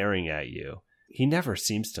 staring at you. He never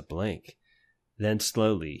seems to blink. Then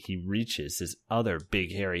slowly he reaches his other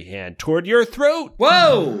big hairy hand toward your throat.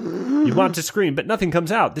 Whoa! You want to scream, but nothing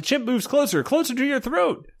comes out. The chimp moves closer to your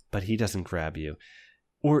throat. But he doesn't grab you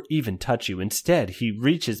or even touch you. Instead, he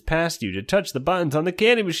reaches past you to touch the buttons on the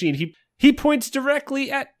candy machine. He points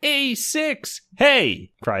directly at A6.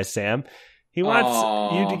 Hey, cries Sam. He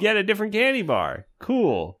wants you to get a different candy bar.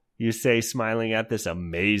 Cool. you say, smiling at this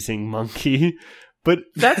amazing monkey. But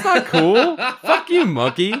that's not cool. Fuck you,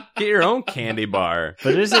 monkey. Get your own candy bar.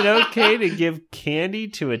 But is it okay to give candy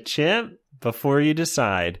to a chimp? Before you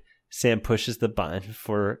decide, Sam pushes the button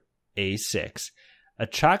for A6. A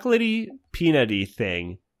chocolatey, peanutty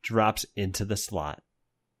thing drops into the slot.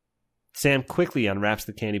 Sam quickly unwraps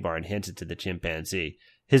the candy bar and hands it to the chimpanzee.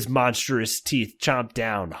 His monstrous teeth chomp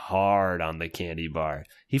down hard on the candy bar.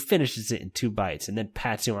 He finishes it in 2 bites and then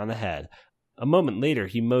pats you on the head. A moment later,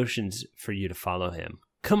 he motions for you to follow him.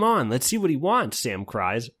 Come on, let's see what he wants, Sam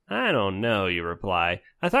cries. I don't know, you reply.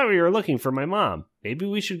 I thought we were looking for my mom. Maybe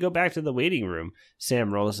we should go back to the waiting room.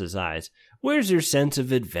 Sam rolls his eyes. Where's your sense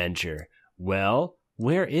of adventure? Well,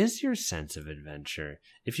 where is your sense of adventure?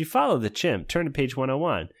 If you follow the chimp, turn to page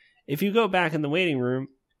 101. If you go back in the waiting room,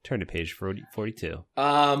 turn to page 42.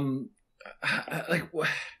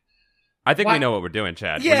 I think we know what we're doing,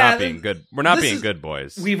 Chad. Yeah, we're not being good. We're not being good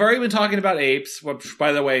boys. We've already been talking about apes, which,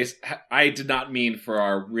 by the way, I did not mean for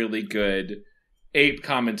our really good ape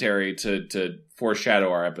commentary to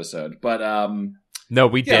foreshadow our episode. But no,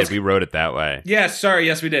 we did. We wrote it that way. Yeah, sorry.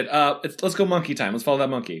 Yes, we did. Let's go monkey time. Let's follow that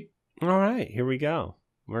monkey. All right, here we go.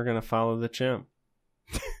 We're going to follow the chimp.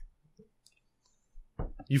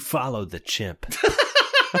 You follow the chimp.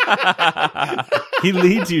 He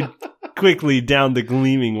leads you quickly down the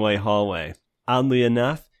gleaming white hallway. Oddly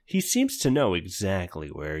enough, he seems to know exactly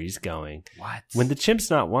where he's going. What? When the chimp's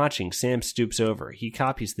not watching, Sam stoops over. He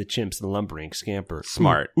copies the chimp's lumbering scamper.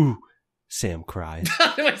 Smart. Ooh, Sam cries,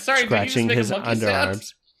 Wait, sorry, scratching did you his just make a monkey underarms. sound?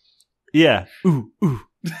 Yeah, ooh, ooh.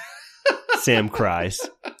 Sam cries,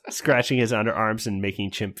 scratching his underarms and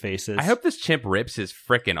making chimp faces. I hope this chimp rips his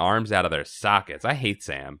frickin' arms out of their sockets. I hate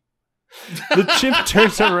Sam. The chimp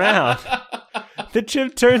turns around. The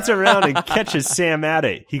chimp turns around and catches Sam at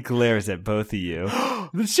it. He glares at both of you.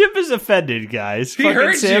 The chimp is offended, guys. He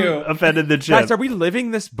heard Sam you. Offended the chimp. Guys, are we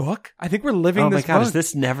living this book? I think we're living this book. Oh my god, book. is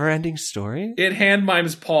this never-ending story? It hand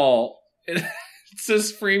mimes Paul. It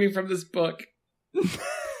says free me from this book.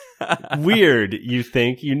 Weird, you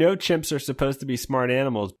think. You know chimps are supposed to be smart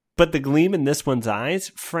animals, but the gleam in this one's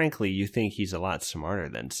eyes, frankly, you think he's a lot smarter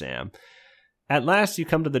than Sam. At last, you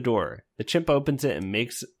come to the door. The chimp opens it and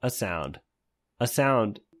makes a sound. A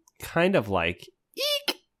sound kind of like,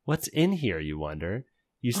 eek! What's in here, you wonder?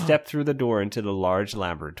 You step through the door into the large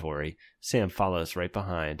laboratory. Sam follows right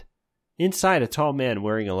behind. Inside, a tall man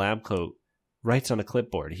wearing a lab coat writes on a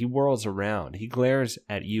clipboard. He whirls around. He glares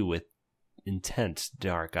at you with intense,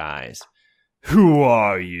 dark eyes. Who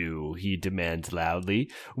are you? He demands loudly.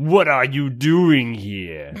 What are you doing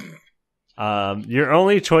here? Your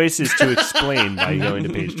only choice is to explain by going to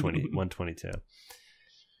page 122.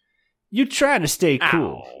 You try to stay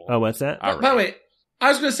cool. Ow. Oh, what's that? By the way, I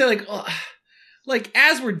was going to say, like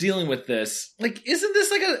as we're dealing with this, like, isn't this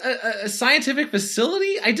like a scientific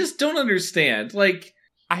facility? I just don't understand. Like,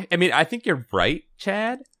 I mean, I think you're right,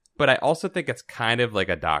 Chad, but I also think it's kind of like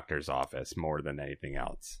a doctor's office more than anything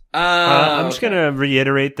else. I'm just going to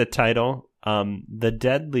reiterate the title. The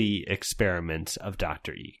Deadly Experiments of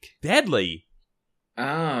Dr. Eek. Deadly?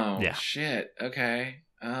 Oh, yeah. Shit. Okay.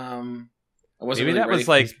 I wasn't Maybe really that ready was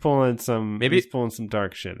like He's pulling some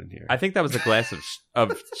dark shit in here. I think that was a glass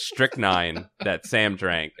of strychnine that Sam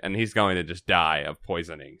drank, and he's going to just die of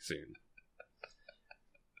poisoning soon.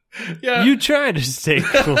 Yeah. You try to stay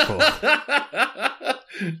cool.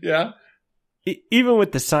 Yeah. Even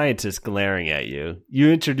with the scientist glaring at you,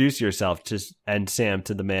 you introduce yourself and Sam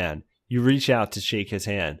to the man. You reach out to shake his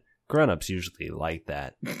hand. Grown-ups usually like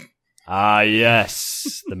that. Ah,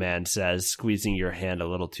 yes, the man says, squeezing your hand a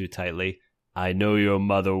little too tightly. I know your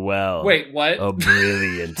mother well. Wait, what? A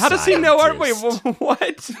brilliant How does he know our... Wait, scientist.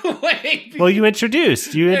 what? Wait. Well, you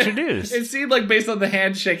introduced. It seemed like based on the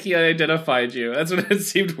handshake, he identified you. That's what it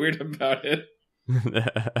seemed weird about it.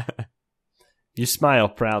 You smile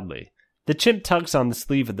proudly. The chimp tugs on the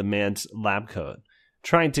sleeve of the man's lab coat,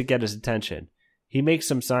 trying to get his attention. He makes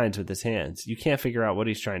some signs with his hands. You can't figure out what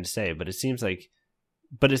he's trying to say, but it seems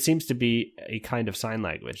to be a kind of sign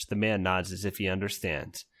language. The man nods as if he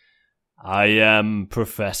understands. I am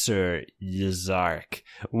Professor Yazark,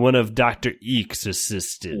 one of Dr. Eek's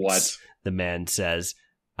assistants. What? The man says.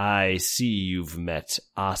 I see you've met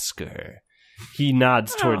Oscar. He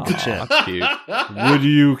nods toward the chimp. That's cute. Would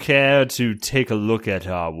you care to take a look at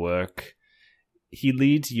our work? He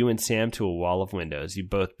leads you and Sam to a wall of windows. You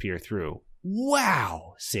both peer through.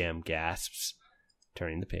 Wow! Sam gasps,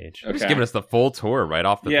 turning the page. He's giving us the full tour right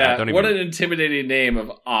off the bat. Yeah, what an intimidating name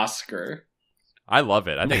of Oscar. I love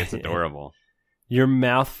it. I think it's adorable. Your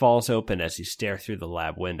mouth falls open as you stare through the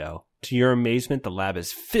lab window. To your amazement, the lab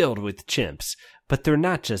is filled with chimps. But they're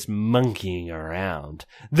not just monkeying around.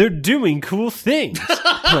 They're doing cool things.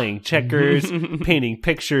 Playing checkers, painting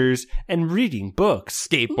pictures, and reading books.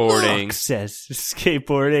 Skateboarding. Look, says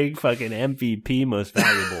skateboarding, fucking MVP, most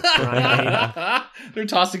valuable primate. They're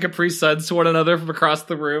tossing Capri Suns to one another from across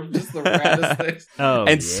the room. Just the raddest things. Oh,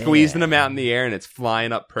 and squeezing them out in the air, and it's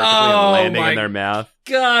flying up perfectly and landing in their mouth.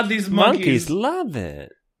 God, these monkeys love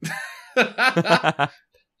it.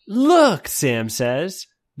 Look, Sam says.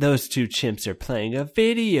 Those two chimps are playing a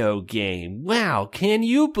video game. Wow, can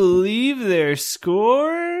you believe their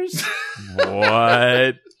scores?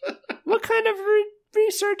 What? What kind of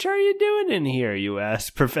research are you doing in here, you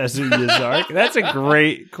ask Professor Yazark? That's a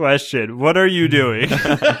great question. What are you doing?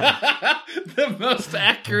 The most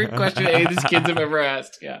accurate question any of these kids have ever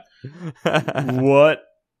asked. Yeah. What?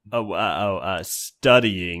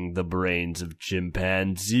 Studying the brains of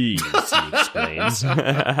chimpanzees, he explains.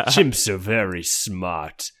 Chimps are very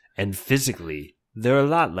smart, and physically, they're a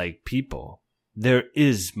lot like people. There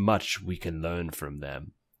is much we can learn from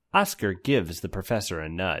them. Oscar gives the professor a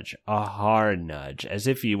nudge, a hard nudge, as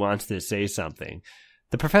if he wants to say something.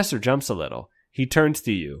 The professor jumps a little. He turns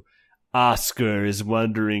to you. Oscar is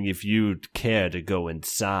wondering if you'd care to go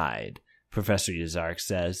inside, Professor Yazark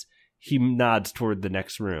says. He nods toward the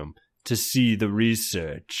next room to see the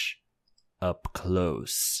research up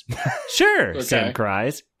close. Sure, okay. Sam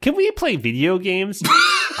cries. Can we play video games?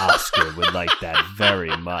 Oscar would like that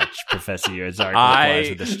very much, Professor Yazark replies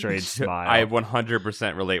with a strange smile. I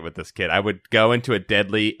 100% relate with this kid. I would go into a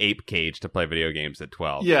deadly ape cage to play video games at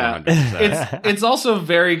 12. Yeah. It's also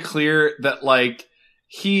very clear that, like,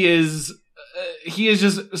 he is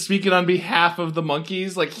just speaking on behalf of the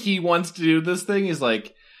monkeys. Like, he wants to do this thing. He's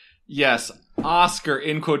like, yes, Oscar,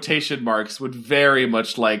 in quotation marks, would very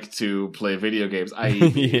much like to play video games.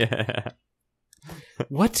 Yeah.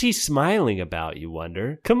 What's he smiling about, you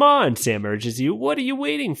wonder? Come on, Sam urges you. What are you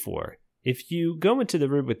waiting for? If you go into the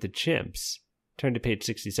room with the chimps, turn to page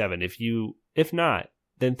 67. If not,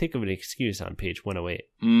 then think of an excuse on page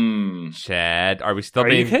 108. Chad, are we still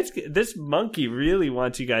being... This monkey really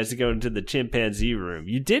wants you guys to go into the chimpanzee room.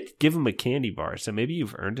 You did give him a candy bar, so maybe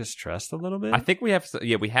you've earned his trust a little bit? I think we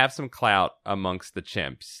have some clout amongst the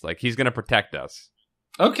chimps. Like, he's going to protect us.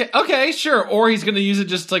 Okay, sure. Or he's going to use it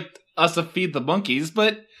just like us to feed the monkeys,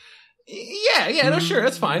 but no, sure,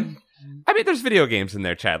 that's fine. I mean, there's video games in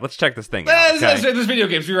there, Chad. Let's check this thing out. Okay? There's video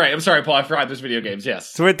games. You're right. I'm sorry, Paul. I forgot there's video games.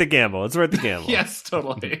 Yes. It's worth the gamble. Yes,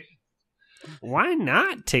 totally. Why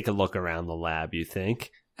not take a look around the lab, you think?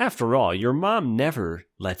 After all, your mom never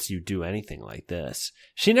lets you do anything like this.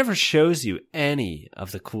 She never shows you any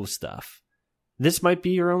of the cool stuff. This might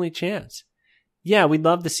be your only chance. Yeah, we'd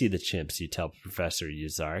love to see the chimps, you tell Professor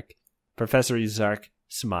Yazark. Professor Yazark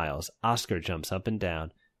smiles. Oscar jumps up and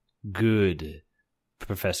down. Good,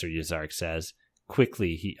 Professor Yazark says.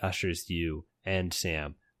 Quickly, he ushers you and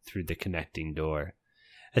Sam through the connecting door.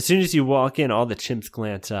 As soon as you walk in, all the chimps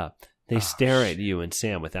glance up. They stare at you and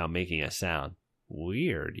Sam without making a sound.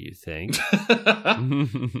 Weird, you think?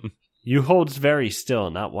 You hold very still,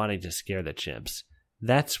 not wanting to scare the chimps.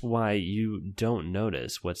 That's why you don't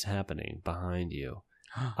notice what's happening behind you.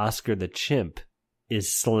 Oscar the chimp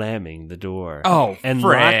is slamming the door. And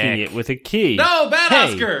locking it with a key. No, bad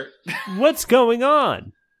Oscar! What's going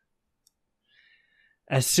on?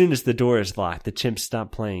 As soon as the door is locked, the chimps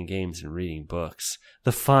stop playing games and reading books.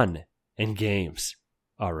 The fun and games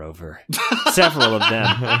are over. Several of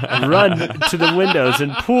them run to the windows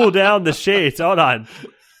and pull down the shades. Hold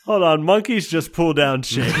on. Monkeys just pull down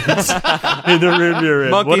shades in the room you're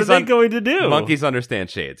in. What are they going to do? Monkeys understand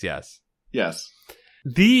shades, yes. Yes.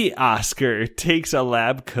 The Oscar takes a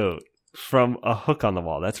lab coat from a hook on the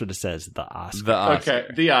wall. That's what it says, the Oscar. Okay,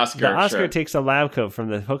 the Oscar. The Oscar takes a lab coat from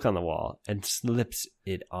the hook on the wall and slips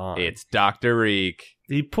it on. It's Dr. Reek.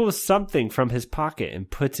 He pulls something from his pocket and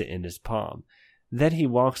puts it in his palm. Then he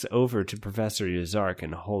walks over to Professor Yazark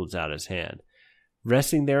and holds out his hand.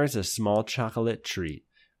 Resting there is a small chocolate treat.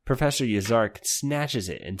 Professor Yazark snatches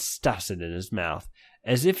it and stuffs it in his mouth.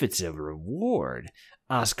 As if it's a reward,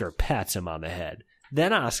 Oscar pats him on the head.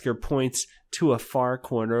 Then Oscar points to a far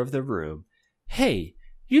corner of the room. Hey,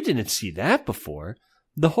 you didn't see that before.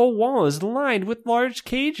 The whole wall is lined with large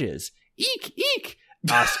cages. Eek, eek,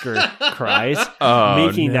 Oscar cries,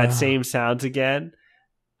 making that same sounds again.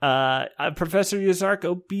 Professor Yazark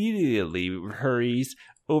obediently hurries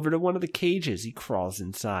over to one of the cages. He crawls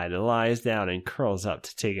inside and lies down and curls up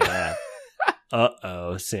to take a nap.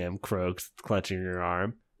 Uh-oh, Sam croaks, clutching her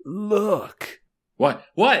arm. Look. What?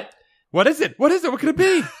 What is it? What could it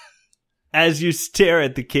be? As you stare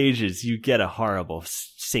at the cages, you get a horrible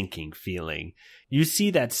sinking feeling. You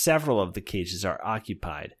see that several of the cages are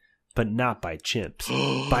occupied, but not by chimps,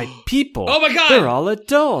 by people. Oh my God! They're all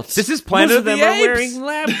adults. This is Planet of the Apes. Most of them are wearing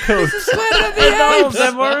lab coats, and all of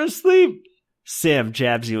them are asleep. Sam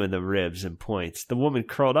jabs you in the ribs and points. The woman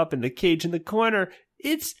curled up in the cage in the corner.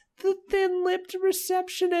 It's the thin-lipped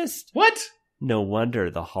receptionist. What? No wonder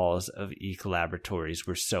the halls of Eek Laboratories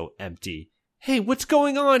were so empty. Hey, what's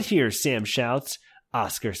going on here? Sam shouts.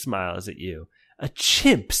 Oscar smiles at you. A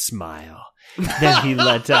chimp smile. Then he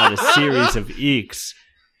lets out a series of eeks.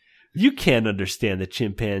 You can't understand the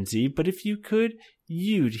chimpanzee, but if you could,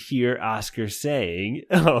 you'd hear Oscar saying,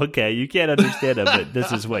 oh, okay, you can't understand it, but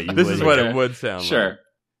this is what you would hear. This is what it would sound Sure. like.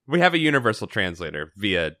 We have a universal translator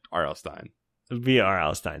via R.L. Stine. Via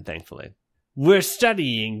R.L. Stine, thankfully. We're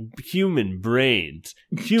studying human brains.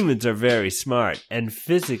 Humans are very smart, and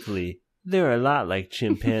physically, they're a lot like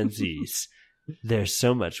chimpanzees. There's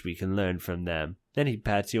so much we can learn from them. Then he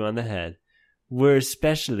pats you on the head. We're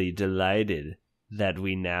especially delighted that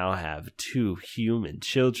we now have 2 human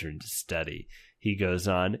children to study. He goes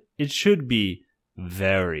on, it should be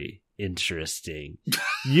very interesting.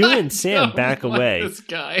 You and Sam back away. This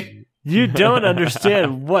guy. You don't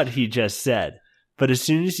understand what he just said, but as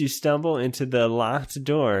soon as you stumble into the locked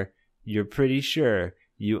door, you're pretty sure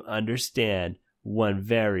you understand one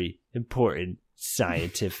very important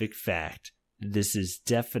scientific fact. This is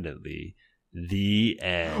definitely the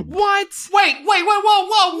end. What? Wait, whoa.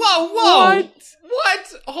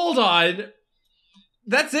 What? Hold on.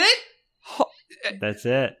 That's it? That's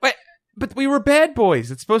it. Wait, but we were bad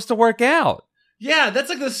boys. It's supposed to work out. Yeah, that's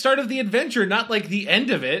like the start of the adventure, not like the end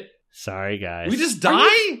of it. Sorry, guys. We just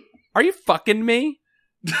die? Are you fucking me?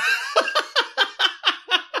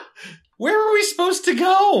 Where were we supposed to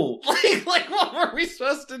go? Like what were we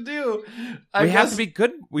supposed to do? We have to be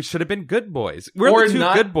good. We should have been good boys. We're the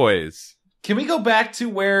 2 good boys. Can we go back to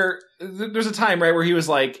where there's a time, right, where he was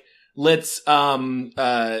like, let's not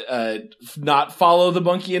follow the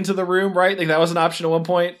monkey into the room, right? Like that was an option at one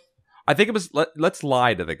point. I think it was let's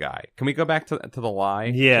lie to the guy. Can we go back to the lie?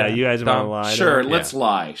 Yeah, you guys want to lie? Sure, let's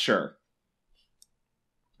lie. Sure.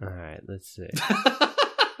 All right, let's see.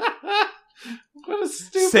 What a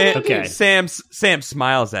stupid Okay. Sam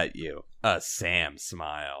smiles at you. A Sam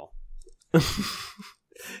smile.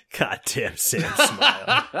 Goddamn Sam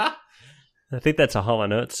smile. I think that's a Hall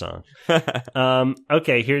 & Oates song.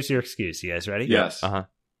 Okay, here's your excuse. You guys ready? Yes. Uh-huh.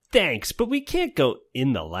 Thanks, but we can't go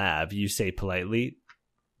in the lab, you say politely.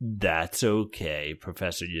 That's okay,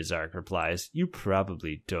 Professor Yazark replies. You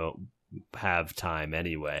probably don't have time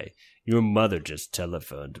anyway. Your mother just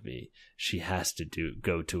telephoned me. She has to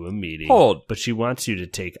go to a meeting. But she wants you to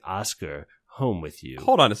take Oscar home with you.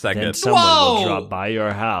 Hold on a second. Then someone will drop by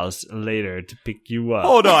your house later to pick you up.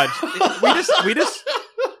 Hold on.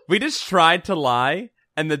 We just tried to lie,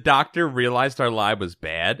 and the doctor realized our lie was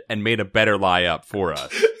bad and made a better lie up for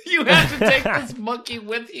us. You have to take this monkey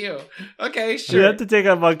with you. Okay, sure. You have to take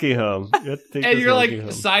a monkey home. And you're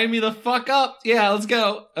like, sign me the fuck up. Yeah, let's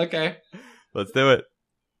go. Okay. Let's do it.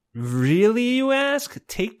 Really, you ask?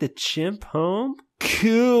 Take the chimp home?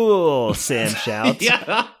 Cool, Sam shouts.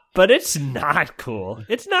 Yeah. But it's not cool.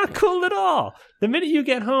 It's not cool at all. The minute you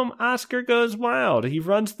get home, Oscar goes wild. He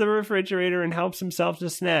runs to the refrigerator and helps himself to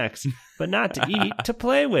snacks, but not to eat, to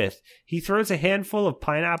play with. He throws a handful of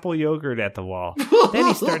pineapple yogurt at the wall. Then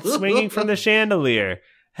he starts swinging from the chandelier.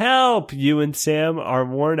 Help! You and Sam are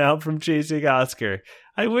worn out from chasing Oscar.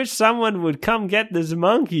 I wish someone would come get this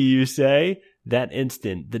monkey, you say. That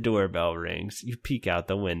instant, the doorbell rings. You peek out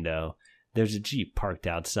the window. There's a Jeep parked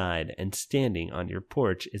outside, and standing on your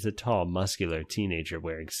porch is a tall, muscular teenager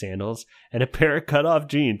wearing sandals and a pair of cut-off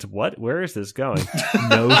jeans. What? Where is this going?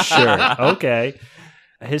 No shirt. Okay.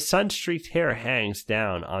 His sun-streaked hair hangs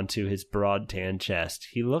down onto his broad tan chest.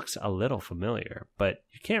 He looks a little familiar, but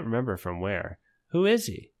you can't remember from where. Who is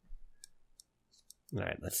he? All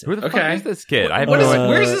right, let's see. Who the fuck is this kid?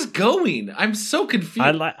 Where's this going? I'm so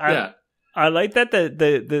confused. I like that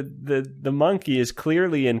the monkey is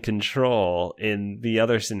clearly in control in the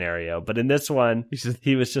other scenario, but in this one,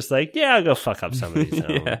 he was just like, yeah, I'll go fuck up somebody's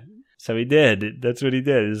home. Yeah. So he did. That's what he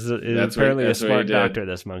did. He's apparently a smart doctor,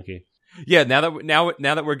 this monkey. Yeah, now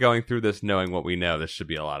that we're going through this knowing what we know, this should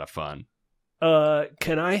be a lot of fun.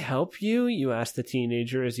 Can I help you? You ask the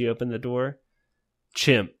teenager as you open the door.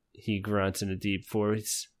 Chimp, he grunts in a deep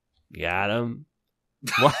voice. Got him.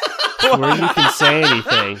 What? Before you can say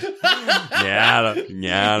anything. Got him.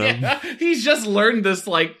 Yeah, he's just learned this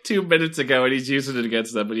like 2 minutes ago and he's using it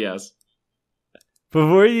against them, but yes.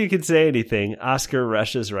 Before you can say anything, Oscar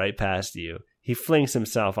rushes right past you. He flings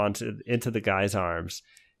himself into the guy's arms.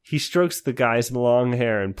 He strokes the guy's long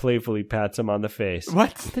hair and playfully pats him on the face.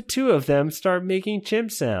 What? The two of them start making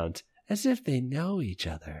chimp sounds, as if they know each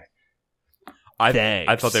other. Thanks.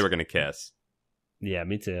 I thought they were going to kiss. Yeah,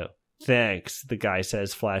 me too. Thanks, the guy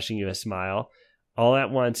says, flashing you a smile. All at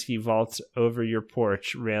once, he vaults over your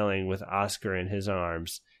porch railing with Oscar in his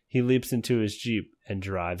arms. He leaps into his Jeep and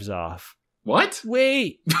drives off. What?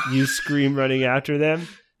 Wait! You scream, running after them.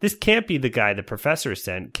 This can't be the guy the professor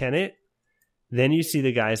sent, can it? Then you see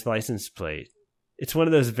the guy's license plate. It's one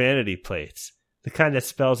of those vanity plates, the kind that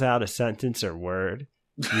spells out a sentence or word.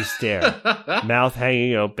 You stare, mouth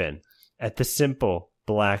hanging open, at the simple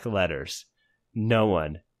black letters. No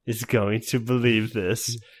one is going to believe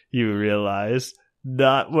this, you realize.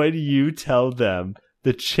 Not when you tell them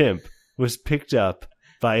the chimp was picked up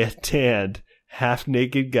by a tanned,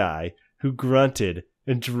 half-naked guy who grunted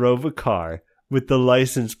and drove a car with the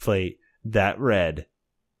license plate that read,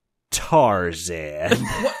 Tarzan.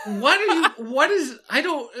 What is, I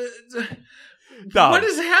don't, Dom, what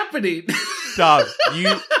is happening?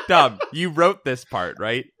 Dom, you wrote this part,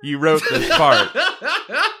 right? You wrote this part.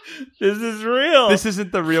 This is real. This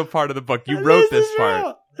isn't the real part of the book. You wrote this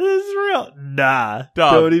part. This is real. Nah.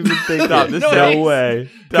 Dom, don't even think Dom, that. no way.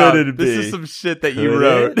 Dom, could it be? This is some shit that you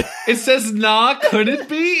wrote. It says, nah, could it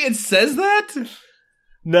be? It says that?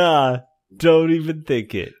 Nah. Don't even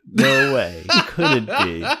think it. No way. Couldn't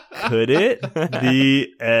be. Could it? The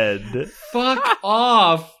end. Fuck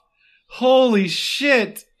off. Holy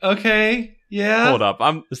shit. Okay. Yeah. Hold up.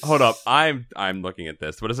 I'm looking at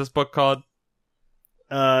this. What is this book called?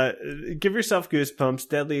 Give yourself goosebumps.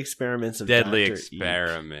 Deadly Experiments of Deadly Dr.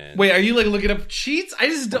 Experiment. Wait, are you like looking up cheats?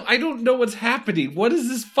 I don't know what's happening. What is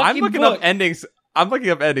this fucking I'm looking book? up endings. I'm looking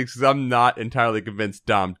up endings because I'm not entirely convinced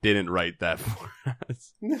Dom didn't write that for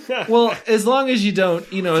us. Well, as long as you don't,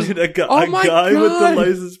 Dude, a guy God. with the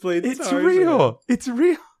license plate. It's real. It's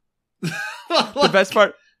real. The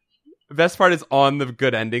best part is on the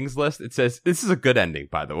good endings list. It says, this is a good ending,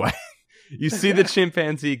 by the way. You see the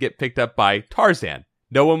chimpanzee get picked up by Tarzan.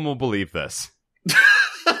 No one will believe this.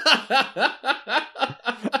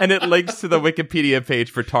 And it links to the Wikipedia page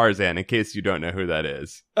for Tarzan in case you don't know who that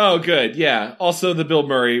is. Oh, good. Yeah. Also the Bill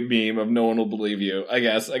Murray meme of no one will believe you. I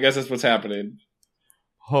guess that's what's happening.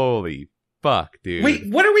 Holy fuck, dude. Wait,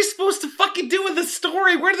 what are we supposed to fucking do with this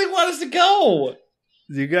story? Where do they want us to go?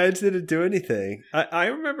 You guys didn't do anything. I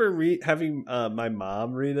remember having my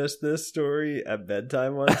mom read us this story at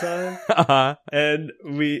bedtime one time. Uh-huh. And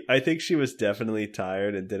I think she was definitely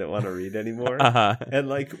tired and didn't want to read anymore. Uh-huh. And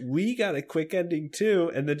like, we got a quick ending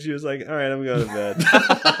too. And then she was like, all right, I'm going to bed.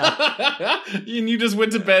 And you just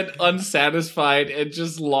went to bed unsatisfied and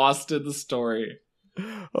just lost in the story.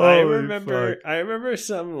 I remember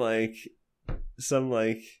some like,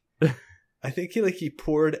 I think he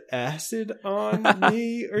poured acid on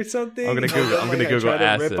me or something. I'm gonna Google I tried to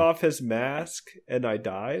acid. rip off his mask and I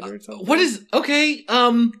died or something. What is okay?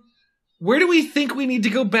 Where do we think we need to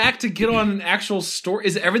go back to get on an actual story?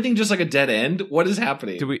 Is everything just like a dead end? What is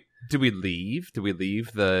happening? Do we leave? Do we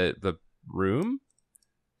leave the room?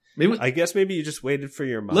 Maybe I guess maybe you just waited for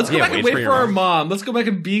your mom. let's go back and wait for our mom. mom. Let's go back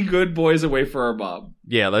and be good boys and wait for our mom.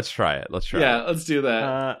 Yeah, let's try it. Yeah, let's do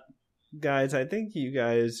that. Guys, I think you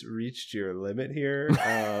guys reached your limit here.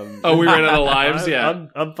 Oh, we ran out of lives.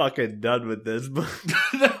 I'm fucking done with this.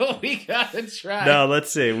 No, we gotta try. No,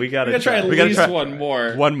 let's see. We gotta try at least one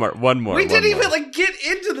more. One more. We didn't even like get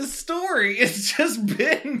into the story. It's just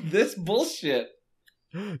been this bullshit.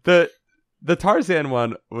 The Tarzan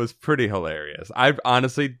one was pretty hilarious. I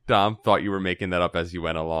honestly, Dom, thought you were making that up as you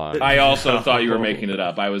went along. I also thought you were making it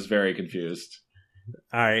up. I was very confused.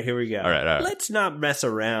 All right, here we go. All right. Let's not mess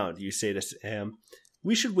around, you say to Sam.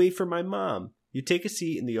 We should wait for my mom. You take a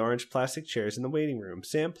seat in the orange plastic chairs in the waiting room.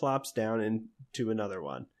 Sam plops down into another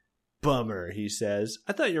one. Bummer, he says.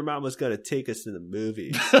 I thought your mom was going to take us to the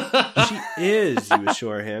movies. She is, you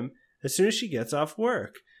assure him, as soon as she gets off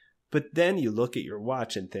work. But then you look at your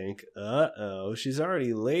watch and think, uh-oh, she's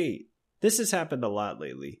already late. This has happened a lot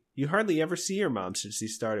lately. You hardly ever see your mom since she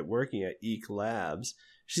started working at Eek Labs.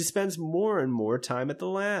 She spends more and more time at the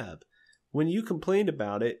lab. When you complained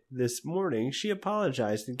about it this morning, she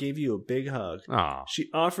apologized and gave you a big hug. Aww. She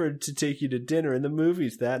offered to take you to dinner and the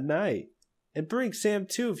movies that night. And bring Sam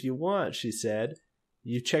too if you want, she said.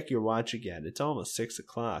 You check your watch again. It's almost 6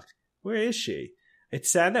 o'clock. Where is she? It's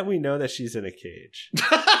sad that we know that she's in a cage.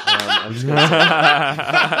 I'm just gonna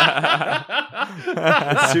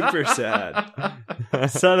say it's super sad.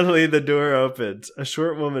 Suddenly, the door opens. A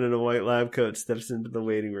short woman in a white lab coat steps into the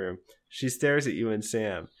waiting room. She stares at you and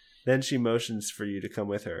Sam. Then she motions for you to come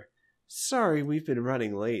with her. Sorry, we've been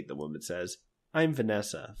running late, the woman says. I'm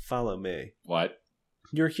Vanessa. Follow me. What?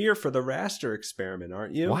 You're here for the raster experiment,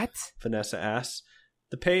 aren't you? What? Vanessa asks.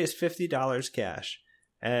 The pay is $50 cash.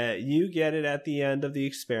 You get it at the end of the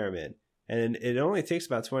experiment. And it only takes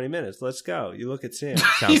about 20 minutes. Let's go. You look at Sam.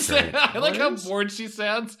 Sounds great. I like how bored she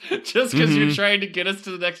sounds just because you're trying to get us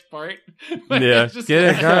to the next part. Yeah.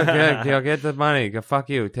 Get the money. Go, fuck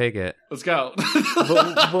you. Take it. Let's go.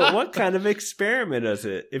 but what kind of experiment is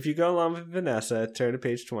it? If you go along with Vanessa, turn to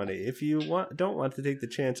page 20. If you don't want to take the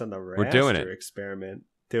chance on the raster experiment.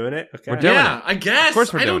 Doing it? Okay. We're doing it. I guess. Of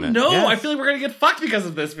course we're doing it. I don't know. Yes. I feel like we're going to get fucked because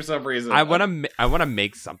of this for some reason. I want to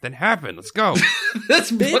make something happen. Let's go. This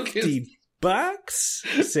book is...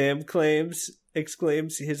 $50? Sam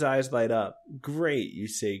exclaims, his eyes light up. Great, you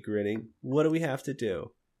say, grinning. What do we have to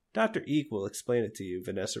do? Dr. Eek will explain it to you,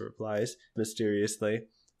 Vanessa replies, mysteriously.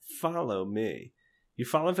 Follow me. You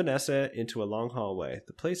follow Vanessa into a long hallway.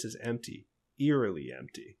 The place is empty, eerily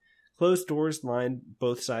empty. Closed doors line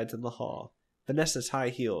both sides of the hall. Vanessa's high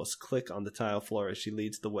heels click on the tile floor as she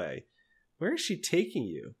leads the way. Where is she taking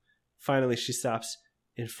you? Finally, she stops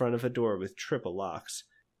in front of a door with triple locks.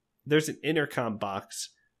 There's an intercom box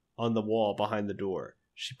on the wall behind the door.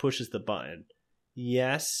 She pushes the button.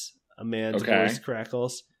 Yes, a man's voice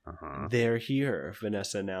crackles. Uh-huh. They're here,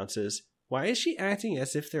 Vanessa announces. Why is she acting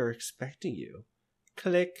as if they're expecting you?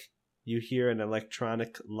 Click. You hear an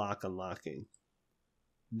electronic lock unlocking.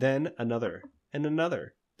 Then another, and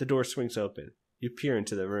another. The door swings open. You peer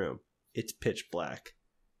into the room. It's pitch black.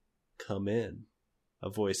 Come in, a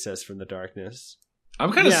voice says from the darkness.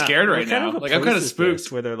 I'm kind of scared right now. Like, I'm kind of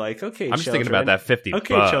spooked. Where they're like, okay, I'm just thinking about that $50.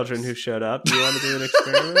 Okay, children who showed up. Do you want to do an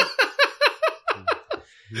experiment?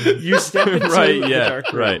 You step into the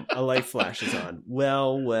dark room. A light flashes on.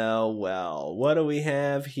 Well. What do we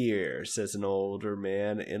have here? Says an older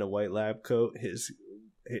man in a white lab coat.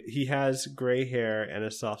 He has gray hair and a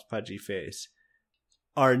soft, pudgy face.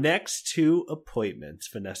 Our next 2 appointments,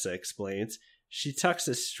 Vanessa explains. She tucks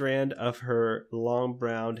a strand of her long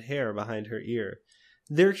brown hair behind her ear.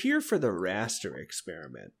 They're here for the raster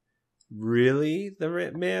experiment. Really?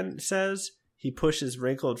 The man says. He pushes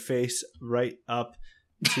wrinkled face right up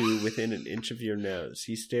to within an inch of your nose.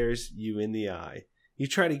 He stares you in the eye. You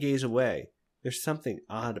try to gaze away. There's something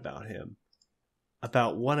odd about him.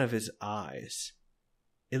 About one of his eyes.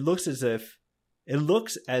 It looks as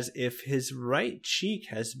if his right cheek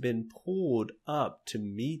has been pulled up to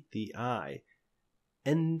meet the eye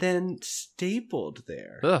and then stapled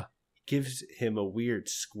there. Ugh. Gives him a weird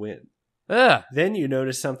squint. Ugh. Then you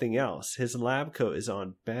notice something else. His lab coat is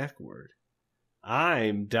on backward.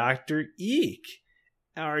 I'm Dr. Eek.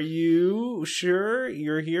 Are you sure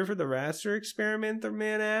you're here for the raster experiment? The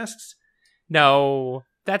man asks. No,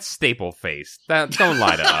 that's staple face. Don't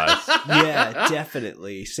lie to us. Yeah,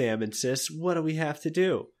 definitely, Sam insists. What do we have to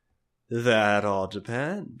do? That all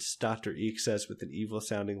depends, Dr. Eek says with an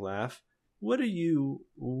evil-sounding laugh. What are you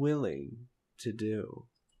willing to do?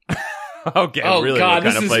 Okay, oh, really, God,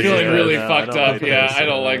 this is feeling really fucked up. Yeah, I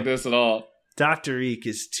don't like this at all. Dr. Eek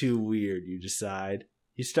is too weird, you decide.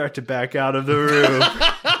 You start to back out of the room.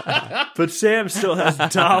 But Sam still has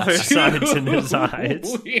dollar signs in his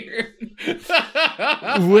eyes. Weird.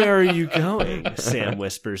 Where are you going? Sam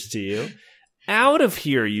whispers to you. Out of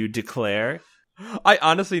here, you declare. I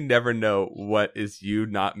honestly never know what is you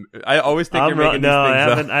not. I always think you're making these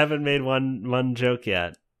things up. I haven't made one joke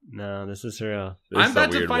yet. No, this is real. I'm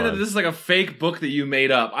about to find out that this is like a fake book that you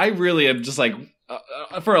made up. I really am just like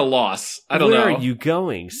for a loss. I don't know. Where are you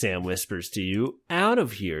going? Sam whispers to you. Out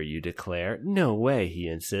of here, you declare. No way, he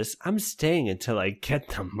insists. I'm staying until I get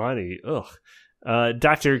the money. Ugh.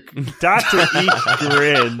 Dr. Eek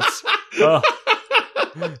grins. Ugh.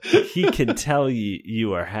 He can tell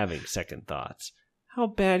you are having second thoughts. How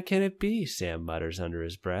bad can it be? Sam mutters under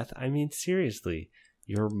his breath. I mean, seriously,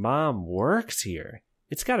 your mom works here.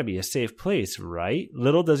 It's got to be a safe place, right?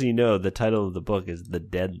 Little does he know the title of the book is The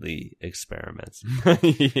Deadly Experiments.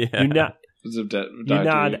 Yeah. You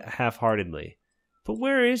nod half-heartedly. But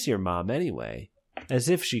where is your mom anyway? As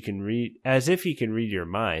if he can read your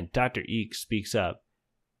mind, Dr. Eek speaks up.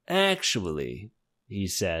 Actually, he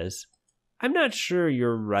says, I'm not sure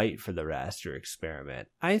you're right for the raster experiment.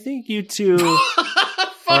 I think you two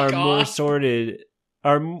are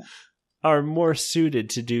more suited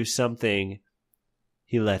to do something.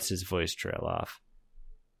 He lets his voice trail off.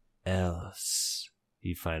 Else,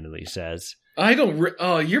 he finally says. I'm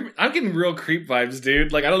getting real creep vibes,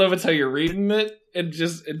 dude. Like, I don't know if it's how you're reading it and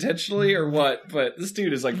just intentionally or what, but this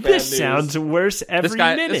dude is like bad This news. sounds worse every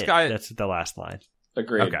minute. This guy, that's the last line.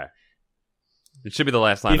 Agreed. Okay. It should be the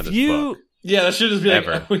last line of this book. Yeah, that should just be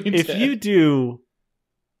Ever. like, if you do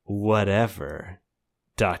whatever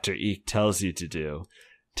Dr. Eek tells you to do,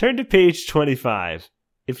 turn to page 25.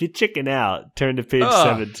 If you chicken out, turn to page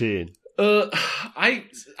 17. I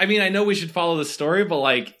mean, I know we should follow the story, but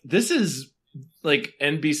like, this is like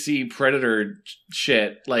NBC Predator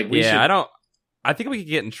shit. Like, we should... I think we could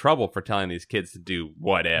get in trouble for telling these kids to do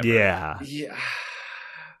whatever. Yeah.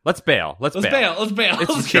 Let's bail. Let's bail. This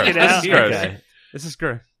is chicken out. Gross. Okay. This is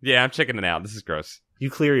gross. Yeah, I'm chickening out. This is gross. You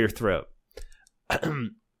clear your throat.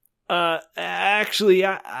 Actually,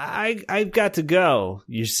 I've got to go,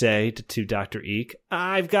 you say to Dr. Eek.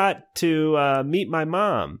 I've got to meet my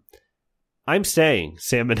mom. I'm staying,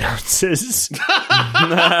 Sam announces.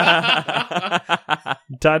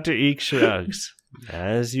 Dr. Eek shrugs.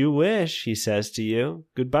 As you wish, he says to you.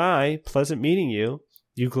 Goodbye. Pleasant meeting you.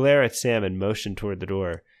 You glare at Sam and motion toward the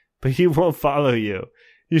door, but he won't follow you.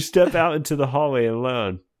 You step out into the hallway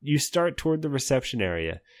alone. You start toward the reception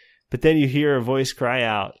area, but then you hear a voice cry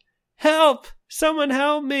out, "Help! Someone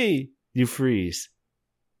help me!" You freeze.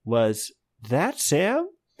 Was that Sam?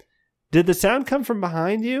 Did the sound come from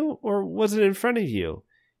behind you, or was it in front of you?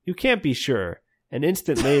 You can't be sure. An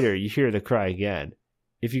instant later, you hear the cry again.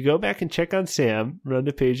 If you go back and check on Sam, run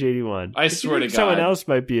to page 81. I swear to God. Someone else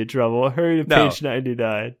might be in trouble. Hurry to page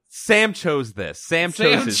 99. Sam chose this. Sam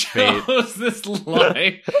chose his fate. This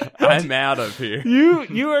lie. I'm out of here.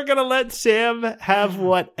 You are going to let Sam have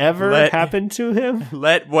whatever happened to him?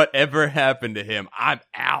 Let whatever happen to him. I'm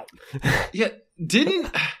out. Yeah,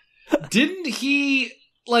 didn't he...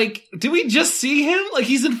 Like, did we just see him? Like,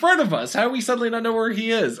 he's in front of us. How do we suddenly not know where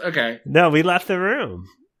he is? Okay. No, we left the room.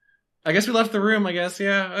 I guess we left the room, I guess.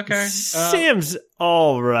 Yeah, okay. Sam's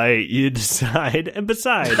all right, you decide. And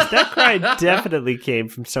besides, that cry definitely came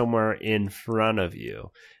from somewhere in front of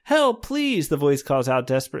you. Help, please, the voice calls out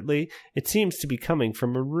desperately. It seems to be coming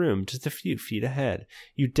from a room just a few feet ahead.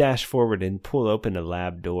 You dash forward and pull open a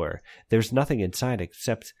lab door. There's nothing inside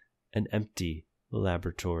except an empty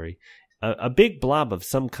laboratory. A big blob of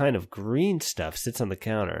some kind of green stuff sits on the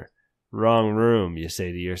counter. Wrong room, you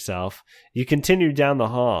say to yourself. You continue down the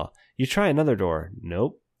hall. You try another door.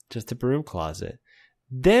 Nope, just a broom closet.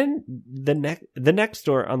 Then the next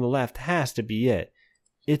door on the left has to be it.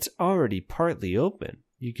 It's already partly open.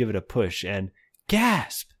 You give it a push and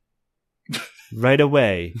gasp. Right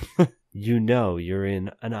away, you know you're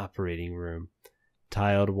in an operating room.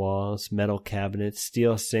 Tiled walls, metal cabinets,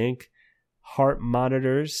 steel sink, heart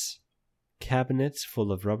monitors, cabinets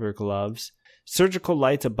full of rubber gloves, surgical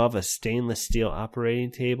lights above a stainless steel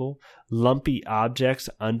operating table, lumpy objects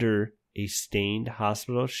under a stained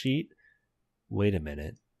hospital sheet. Wait a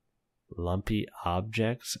minute. Lumpy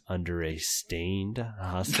objects under a stained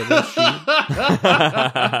hospital sheet?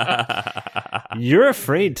 You're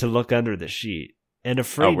afraid to look under the sheet and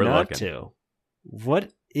afraid not to.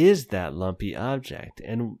 What is that lumpy object?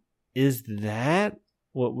 And is that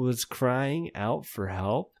what was crying out for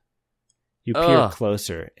help? You peer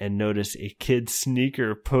closer and notice a kid's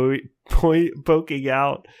sneaker poking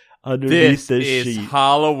out underneath the sheet. This is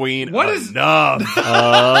Halloween. What is enough?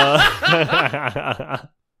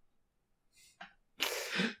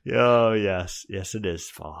 Oh, yes. Yes, it is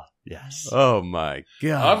fall. Yes. Oh, my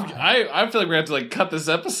God. I feel like we're going to have to like cut this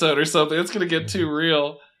episode or something. It's going to get too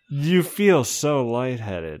real. You feel so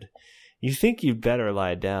lightheaded. You think you'd better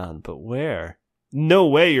lie down, but where? No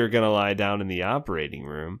way you're going to lie down in the operating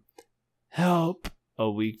room. Help, a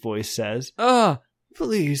weak voice says.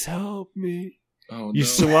 Please help me. Oh, no. You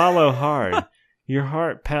swallow hard. Your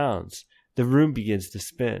heart pounds. The room begins to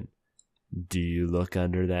spin. Do you look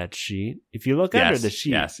under that sheet? If you look under the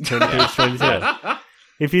sheet, turn to page 22.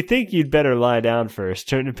 If you think you'd better lie down first,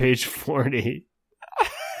 turn to page 40.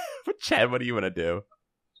 Chad, what do you want to do?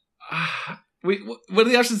 Wait, what are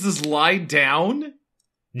the options? Does lie down?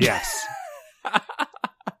 Yes.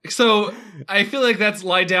 So I feel like that's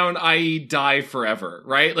lie down, i.e. die forever,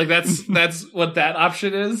 right? Like that's what that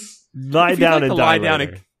option is. Lie down and die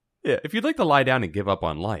later. If you'd like to lie down and give up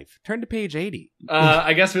on life, turn to page 80.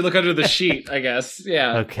 I guess we look under the sheet, I guess.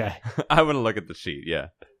 Yeah. Okay. I want to look at the sheet, yeah.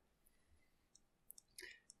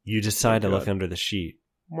 You decide to look under the sheet.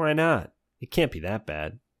 Why not? It can't be that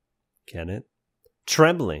bad, can it?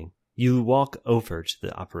 Trembling, you walk over to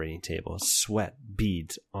the operating table. Sweat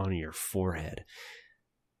beads on your forehead.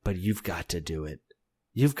 But you've got to do it.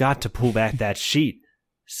 You've got to pull back that sheet.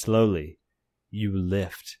 Slowly, you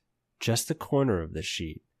lift just the corner of the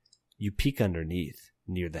sheet. You peek underneath,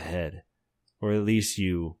 near the head. Or at least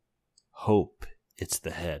you hope it's the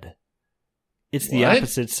head. It's the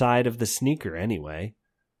opposite side of the sneaker anyway.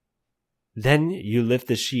 Then you lift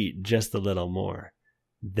the sheet just a little more.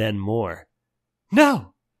 Then more.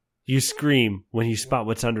 No! You scream when you spot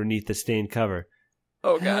what's underneath the stained cover.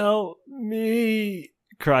 Oh, God. Help me,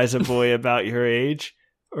 cries a boy about your age.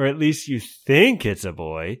 or at least you think it's a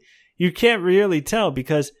boy. You can't really tell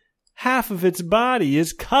because half of its body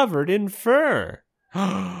is covered in fur.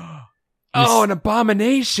 An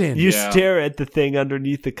abomination. You stare at the thing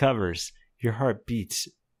underneath the covers. Your heart beats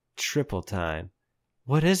triple time.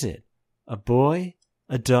 What is it? A boy?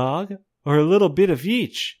 A dog? Or a little bit of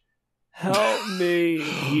each? Help me,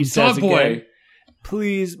 he says Dog boy. again.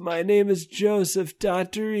 Please, my name is Joseph.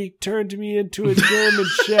 Dr. Eek turned me into a German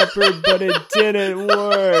Shepherd, but it didn't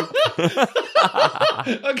work.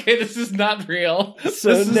 Okay, this is not real.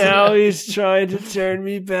 So now he's trying to turn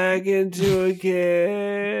me back into a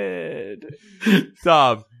kid.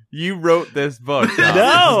 Tom, you wrote this book. Tom.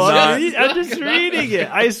 No, I'm just reading it.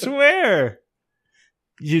 I swear.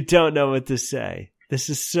 You don't know what to say.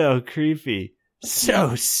 This is so creepy.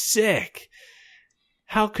 So sick.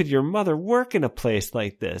 How could your mother work in a place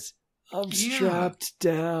like this? I'm strapped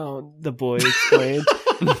down, the boy exclaimed.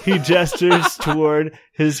 He gestures toward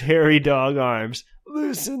his hairy dog arms.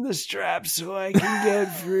 Loosen the straps so I can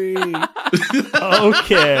get free.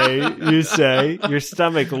 Okay, you say. Your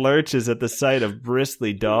stomach lurches at the sight of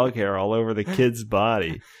bristly dog hair all over the kid's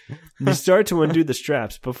body. You start to undo the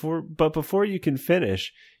straps, but before you can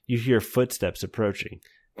finish, you hear footsteps approaching.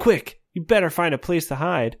 Quick, you better find a place to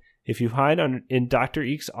hide. If you hide in Dr.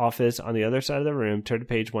 Eek's office on the other side of the room, turn to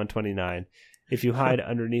page 129. If you hide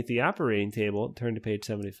underneath the operating table, turn to page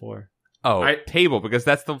 74. Table, because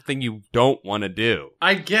that's the thing you don't want to do.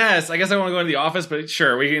 I guess I want to go into the office, but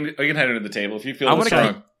sure, we can head under the table if you feel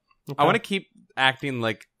strong. I want to keep acting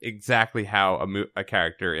like exactly how a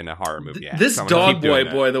character in a horror movie acts. This dog boy,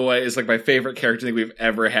 by the way, is like my favorite character thing we've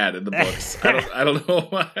ever had in the books. I don't know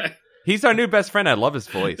why. He's our new best friend. I love his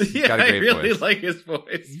voice. He's got a great I really voice. like his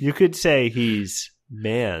voice. You could say he's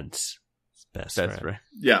man's best friend.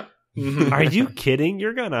 Yeah. Are you kidding?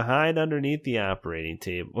 You're going to hide underneath the operating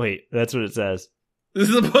table. Wait, that's what it says. This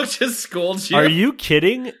is the book just scolds you. Are you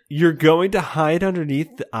kidding? You're going to hide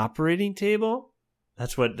underneath the operating table?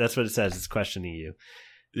 That's what it says. It's questioning you.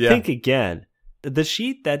 Yeah. Think again. The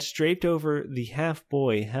sheet that's draped over the half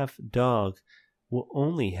boy, half dog will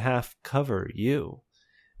only half cover you.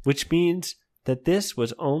 Which means that this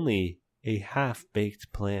was only a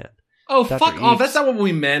half-baked plan. Oh, fuck off. That's not what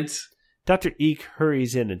we meant. Dr. Eek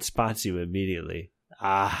hurries in and spots you immediately.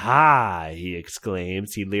 Aha, he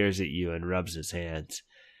exclaims. He leers at you and rubs his hands.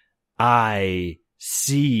 I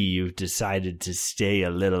see you've decided to stay a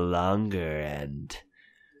little longer and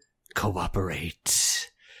cooperate.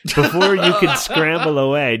 Before you can scramble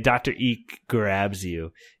away, Dr. Eek grabs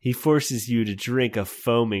you. He forces you to drink a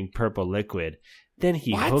foaming purple liquid. Then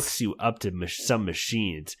he hooks you up to some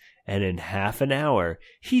machines, and in half an hour,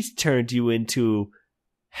 he's turned you into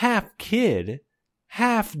half kid,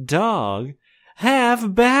 half dog,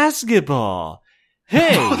 half basketball.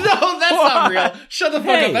 Hey! Oh, no, that's not real. Shut the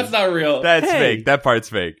fuck up. That's not real. That's fake. That part's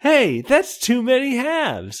fake. Hey, that's too many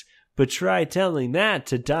halves. But try telling that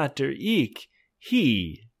to Dr. Eek.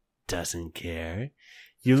 He doesn't care.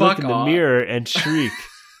 You look in the mirror and shriek.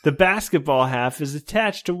 The basketball half is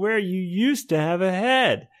attached to where you used to have a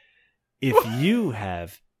head. If you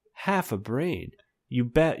have half a brain,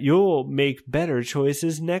 you'll make better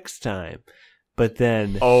choices next time. But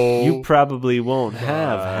then you probably won't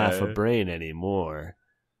have half a brain anymore.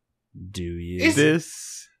 Do you?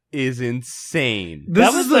 This is insane.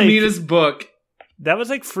 This is the neatest book. That was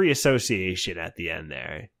like free association at the end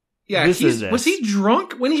there. Yeah, was he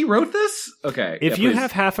drunk when he wrote this? Okay. If you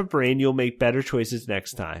have half a brain, you'll make better choices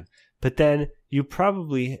next time. But then you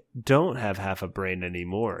probably don't have half a brain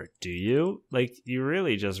anymore, do you? Like, you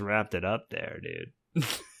really just wrapped it up there, dude.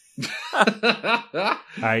 All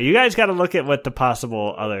right, you guys got to look at what the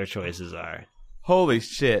possible other choices are. Holy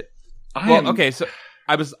shit. Okay, so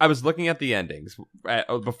I was looking at the endings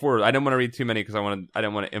before. I didn't want to read too many because I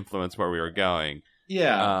didn't want to influence where we were going.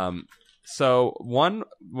 Yeah. So one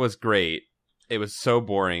was great. It was so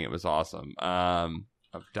boring. It was awesome.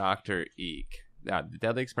 Of Dr. Eek. The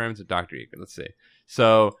Deadly Experiments of Dr. Eek. Let's see.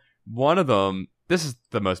 So one of them, this is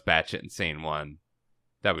the most batshit insane one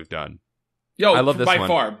that we've done. Yo, I love this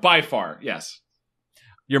one. By far, yes.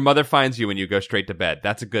 Your mother finds you and you go straight to bed.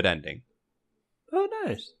 That's a good ending. Oh,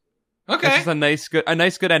 nice. Okay. This is a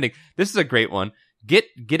nice good ending. This is a great one.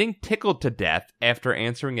 Getting tickled to death after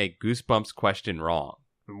answering a Goosebumps question wrong.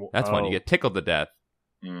 That's one. You get tickled to death.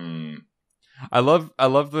 I love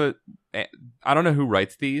the. I don't know who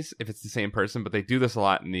writes these, if it's the same person, but they do this a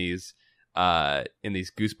lot in these. in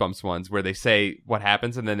these Goosebumps ones where they say what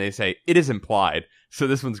happens and then they say it is implied. So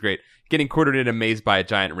this one's great. Getting quartered in a maze by a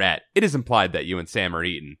giant rat. It is implied that you and Sam are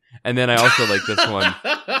eaten. And then I also like this one.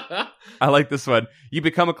 I like this one. You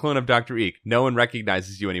become a clone of Dr. Eek. No one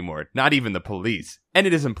recognizes you anymore. Not even the police. And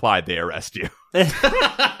it is implied they arrest you.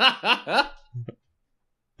 I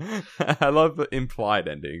love the implied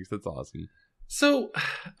endings. That's awesome. So,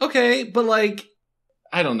 okay, but like,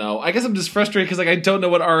 I don't know. I guess I'm just frustrated because like I don't know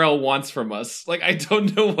what RL wants from us. Like I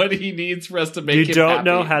don't know what he needs for us to make him happy. You don't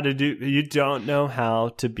know how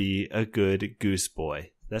to be a good goose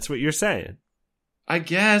boy. That's what you're saying. I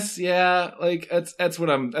guess, yeah. Like that's what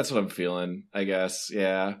I'm feeling. I guess,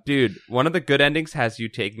 yeah. Dude, one of the good endings has you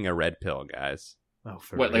taking a red pill, guys. Oh,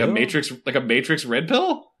 for what? real? Like a Matrix red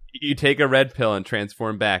pill? You take a red pill and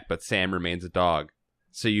transform back, but Sam remains a dog.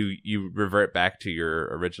 So you revert back to your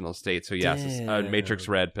original state. So yes, it's a Matrix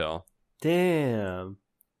red pill. Damn.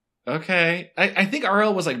 Okay. I think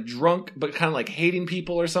RL was like drunk, but kind of like hating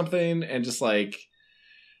people or something, and just like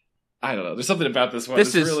I don't know. There's something about this one.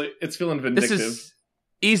 It's feeling vindictive. This is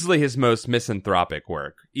easily his most misanthropic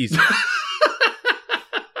work. Easily.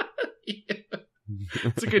 Yeah.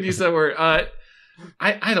 It's a good use of that word.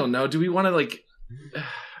 I don't know. Do we want to like?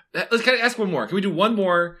 Let's kind of ask one more. Can we do one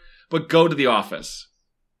more, but go to The Office?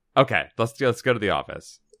 Okay, let's go to The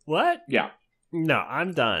Office. What? Yeah. No,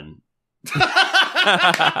 I'm done.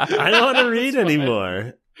 I don't want to read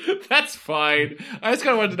anymore. That's fine. I just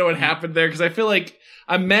kind of wanted to know what happened there because I feel like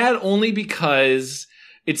I'm mad only because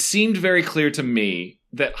it seemed very clear to me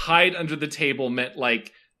that hide under the table meant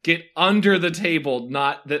like get under the table,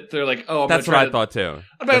 not that they're like, oh, that's what I thought too.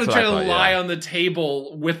 I'm about to try to lie on the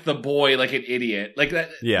table with the boy like an idiot. Like that.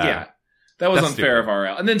 Yeah. That was unfair of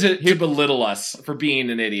RL. And then to belittle us for being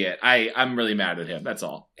an idiot. I'm really mad at him. That's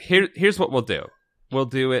all. Here's what we'll do. We'll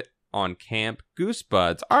do it on Camp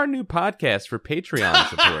Goosebuds, our new podcast for Patreon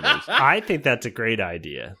supporters. I think that's a great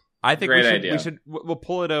idea. I think we'll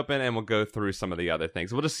pull it open and we'll go through some of the other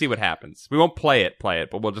things. We'll just see what happens. We won't play it,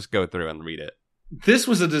 but we'll just go through and read it. This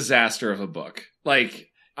was a disaster of a book. Like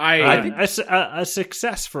I think a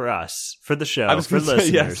success for us, for the show, for listeners.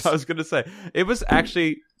 Yes, I was going to say it was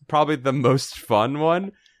actually probably the most fun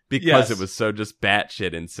one because it was so just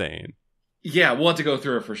batshit insane. Yeah, we'll have to go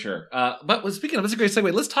through it for sure. But speaking of, it's a great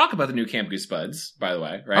segue. Let's talk about the new Camp Goosebuds, by the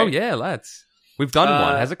way, right? Oh, yeah, let's. We've done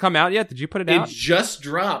one. Has it come out yet? Did you put it out? It just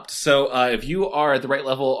dropped. So if you are at the right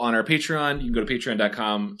level on our Patreon, you can go to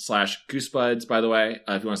patreon.com/goosebuds, by the way,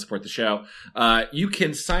 if you want to support the show. You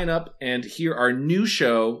can sign up and hear our new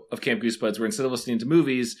show of Camp Goosebuds, where instead of listening to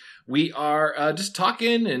movies, we are just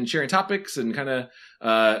talking and sharing topics and kind of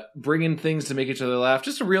bringing things to make each other laugh.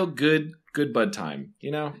 Just a real good bud time, you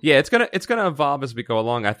know? Yeah, it's gonna evolve as we go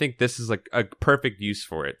along. I think this is like a perfect use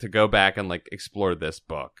for it to go back and like explore this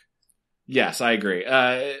book. Yes, I agree.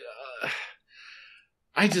 I'm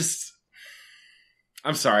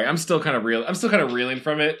sorry. I'm still kind of reeling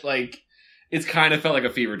from it. Like, it's kind of felt like a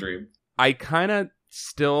fever dream. I kind of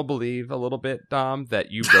still believe a little bit, Dom,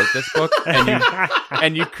 that you wrote this book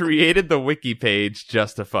and you created the wiki page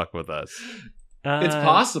just to fuck with us. It's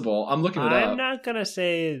possible. I'm looking it up. I'm not gonna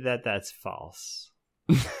say that that's false.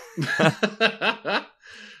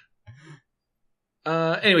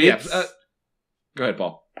 Anyway, yeah. Go ahead,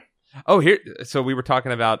 Paul. Oh, so we were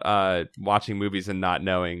talking about watching movies and not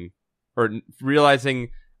knowing or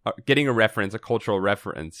realizing, getting a cultural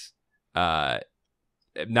reference, not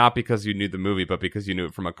because you knew the movie, but because you knew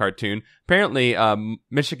it from a cartoon. Apparently,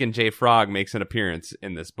 Michigan J. Frog makes an appearance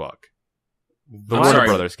in this book. The Warner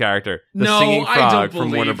Brothers character. The singing frog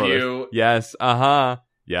from Warner Brothers. Yes,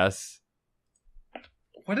 yes.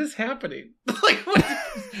 What is happening?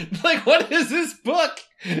 What is this book?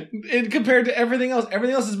 And compared to everything else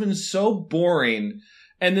has been so boring.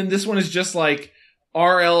 And then this one is just like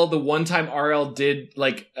RL, the one time RL did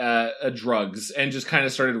like drugs and just kind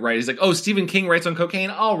of started writing. He's like, oh, Stephen King writes on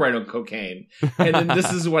cocaine? I'll write on cocaine. And then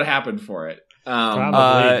this is what happened for it.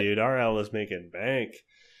 Probably, dude. RL was making bank.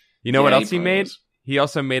 You know what else he made? He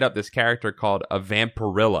also made up this character called a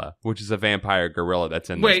Vampirilla, which is a vampire gorilla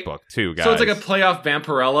that's in this book too, guys. So it's like a play off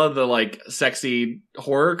Vampirella, the like sexy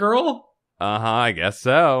horror girl? I guess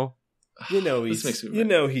so.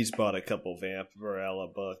 He's bought a couple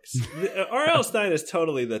Vampirella books. R.L. Stine is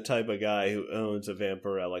totally the type of guy who owns a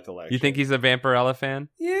Vampirella collection. You think he's a Vampirella fan?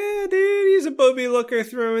 Yeah, dude, he's a booby looker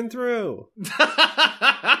through and through.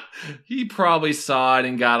 He probably saw it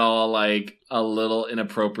and got all like a little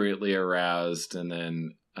inappropriately aroused, and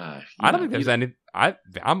then I don't think there's any.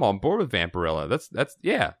 I'm on board with Vampirella. That's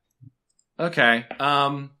yeah. Okay.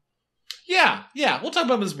 Yeah. We'll talk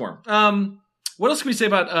about this more. What else can we say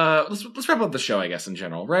about let's wrap up the show, I guess, in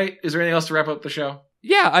general, right? Is there anything else to wrap up the show?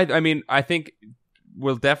 Yeah, I mean, I think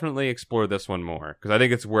we'll definitely explore this one more because I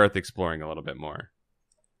think it's worth exploring a little bit more.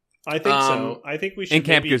 I think so. I think we should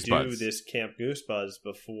Camp maybe Goosebuzz. do this Camp Goosebuzz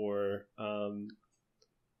before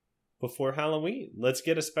Halloween. Let's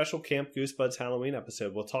get a special Camp Goosebuzz Halloween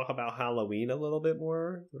episode. We'll talk about Halloween a little bit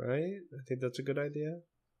more, right? I think that's a good idea.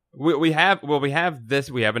 We have this.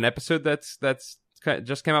 We have an episode that's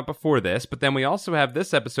just came out before this, but then we also have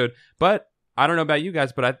this episode. But I don't know about you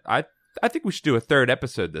guys, but I think we should do a third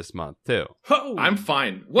episode this month too. Oh, I'm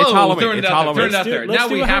fine. Whoa, it's Halloween. Throwing it out there. Throwing it out there. Now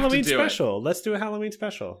we have to do special. it. Let's do a Halloween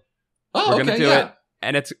special. Oh, we're okay, gonna do yeah. it.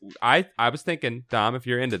 And it's I was thinking, Dom, if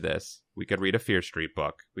you're into this, we could read a Fear Street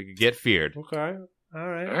book. We could get feared. Okay. All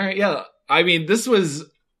right, yeah. I mean, this was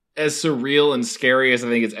as surreal and scary as I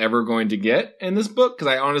think it's ever going to get in this book,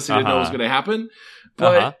 because I honestly didn't know what was going to happen.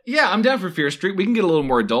 But yeah, I'm down for Fear Street. We can get a little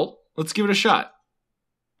more adult. Let's give it a shot.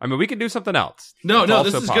 I mean, we could do something else. No, this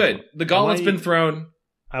is possible. good. The gauntlet's been thrown.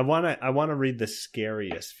 I wanna read the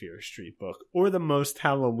scariest Fear Street book or the most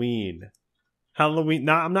Halloween.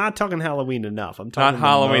 No, I'm not talking Halloween enough. I'm talking not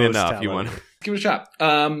Halloween enough. Halloween. You want? Give it a shot.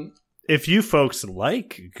 If you folks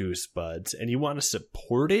like Goosebuds and you want to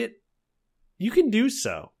support it, you can do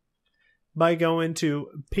so by going to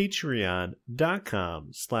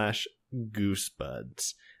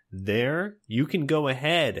patreon.com/goosebuds. There, you can go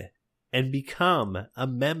ahead and become a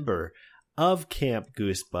member of Camp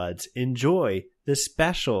Goosebuds. Enjoy the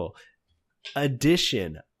special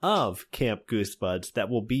edition of Camp Goosebuds that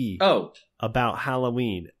will be about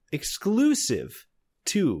Halloween, exclusive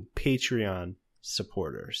to Patreon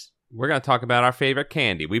supporters. We're going to talk about our favorite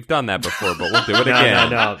candy. We've done that before, but we'll do it again.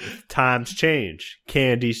 No. Times change.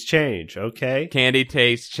 Candies change, okay? Candy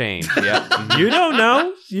tastes change. Yeah. You don't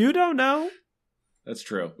know. You don't know. That's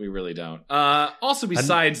true. We really don't. Also,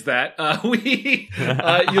 besides that,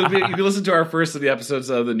 you'll be listening to our first of the episodes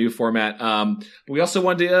of the new format. But we also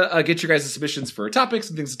wanted to get your guys' submissions for topics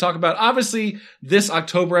and things to talk about. Obviously, this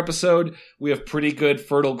October episode, we have pretty good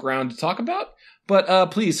fertile ground to talk about.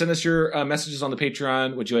 But please send us your messages on the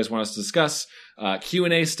Patreon, what you guys want us to discuss,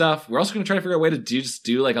 Q&A stuff. We're also going to try to figure out a way to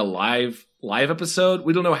do like a live episode.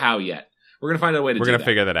 We don't know how yet. We're going to find out a way to do that. We're going to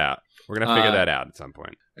figure that out. We're going to figure that out at some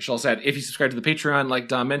point. I should also add, if you subscribe to the Patreon, like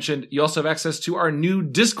Dom mentioned, you also have access to our new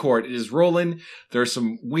Discord. It is rolling. There's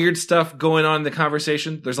some weird stuff going on in the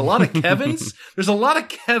conversation. There's a lot of Kevins. There's a lot of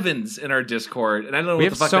Kevins in our Discord, and I don't know what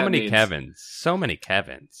the fuck that means. We have so many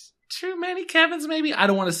Kevins. Too many Kevins, maybe? I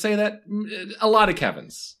don't want to say that. A lot of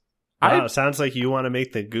Kevins. Wow, sounds like you want to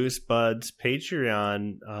make the Goosebuds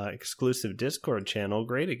Patreon exclusive Discord channel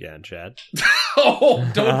great again, Chad. Oh,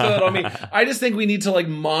 don't put that on me. I just think we need to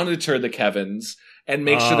monitor the Kevins and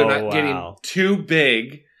make sure they're not getting too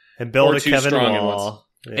big and build or a too Kevin strong wall.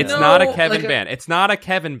 Yeah. It's not a Kevin band. It's not a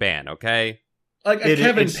Kevin band, okay? Like a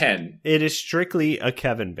Kevin pen. It is strictly a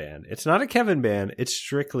Kevin band. It's not a Kevin band. It's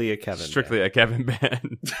strictly a Kevin a Kevin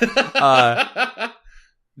band.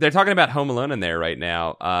 They're talking about Home Alone in there right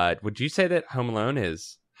now. Would you say that Home Alone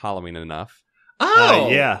is Halloween enough? Oh!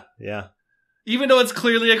 Yeah. Even though it's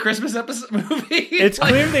clearly a Christmas movie? It's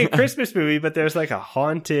clearly a Christmas movie, but there's like a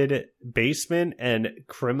haunted basement and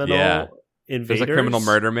criminal invaders. There's a criminal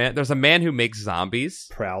murder man. There's a man who makes zombies.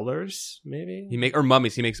 Prowlers, maybe? Or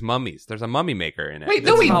mummies. He makes mummies. There's a mummy maker in it. Wait,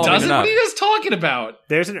 no, he doesn't? What are you guys talking about?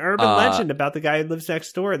 There's an urban legend about the guy who lives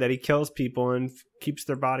next door that he kills people and keeps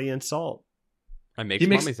their body in salt. And makes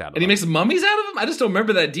mummies out of them. And he makes mummies out of them? I just don't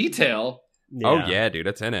remember that detail. Yeah. Oh yeah, dude,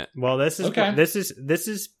 it's in it. Well, this is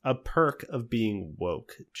a perk of being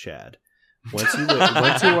woke, Chad. Once you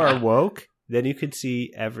are woke, then you can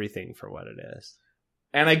see everything for what it is.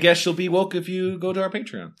 And I guess you'll be woke if you go to our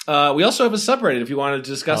Patreon. We also have a subreddit if you want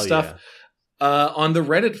to discuss stuff on the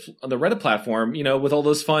Reddit platform. You know, with all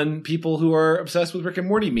those fun people who are obsessed with Rick and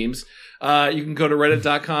Morty memes. You can go to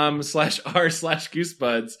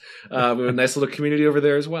reddit.com/r/goosebuds. We have a nice little community over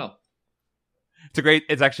there as well.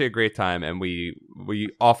 It's actually a great time, and we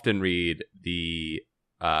often read the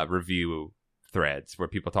review threads where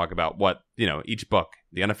people talk about each book,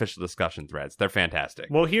 the unofficial discussion threads. They're fantastic.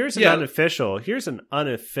 Well, here's an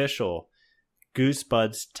unofficial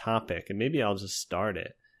Goosebuds topic, and maybe I'll just start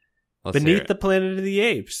it. Beneath the Planet of the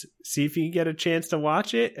Apes. See if you can get a chance to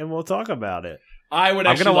watch it, and we'll talk about it. I would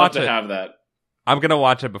actually love to have that. I'm going to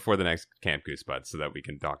watch it before the next Camp Goosebuds so that we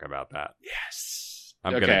can talk about that. Yes.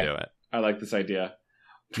 I'm going to do it. I like this idea.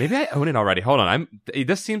 Maybe I own it already. Hold on.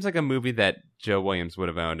 This seems like a movie that Joe Williams would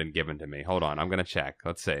have owned and given to me. Hold on. I'm going to check.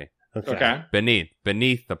 Let's see. Okay.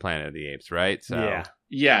 Beneath the Planet of the Apes, right? So,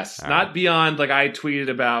 Yes, All not right. beyond. Like I tweeted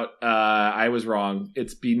about, I was wrong.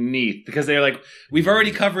 It's beneath because they're like, we've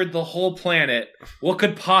already covered the whole planet. What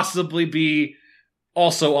could possibly be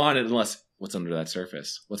also on it? Unless what's under that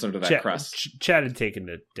surface? What's under that crust? Chad had taken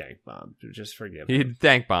the dank bomb. Just forgive He him.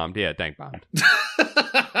 dank bombed. Yeah, dank bombed.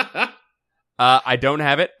 I don't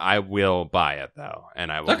have it. I will buy it though,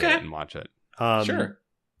 and I will get it and watch it. Sure.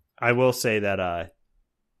 I will say that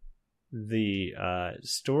the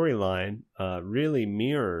storyline really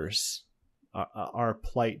mirrors our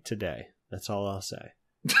plight today. That's all I'll say.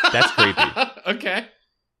 That's creepy. Okay.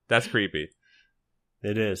 That's creepy.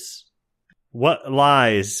 It is. What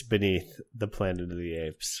lies beneath the Planet of the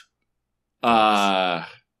Apes? Yeah,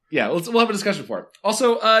 we'll have a discussion for it.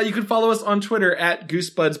 Also, you can follow us on Twitter at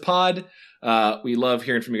GoosebudsPod. We love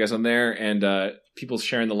hearing from you guys on there, and people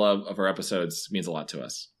sharing the love of our episodes means a lot to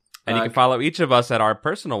us. And you can follow each of us at our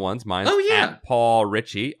personal ones. Mine's at Paul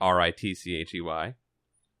Ritchie, Ritchey.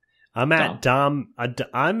 I'm at Dom.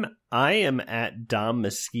 I am at Dom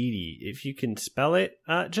Moschiti. If you can spell it,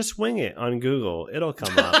 just wing it on Google. It'll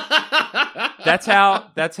come up. That's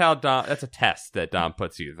how Dom. That's a test that Dom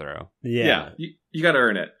puts you through. Yeah. You got to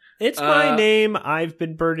earn it. It's my name. I've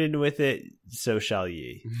been burdened with it. So shall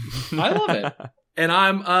ye. I love it. And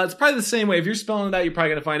I'm, it's probably the same way. If you're spelling it out, you're probably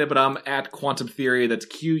going to find it, but I'm at Quantum Theory. That's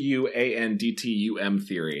QUANDTUM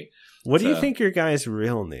Theory. What do you think your guy's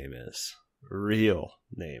real name is?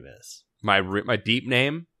 My deep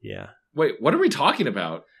name? Yeah. Wait, what are we talking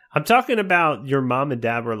about? I'm talking about your mom and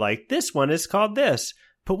dad were like, this one is called this.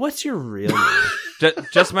 But what's your real name?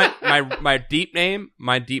 just my deep name?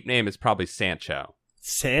 My deep name is probably Sancho.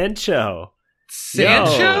 Sancho.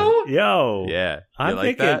 Yo. Yeah. I'm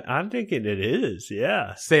like thinking that? I'm thinking it is.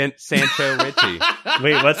 Yeah. Sancho Ritchie.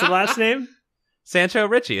 Wait, what's the last name? Sancho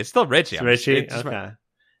Ritchie. It's still Ritchie. It's Ritchie. Okay.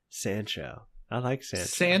 Sancho. I like Sancho.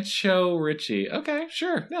 Sancho Ritchie. Okay,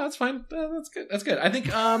 sure. No, that's fine. That's good. That's good. I think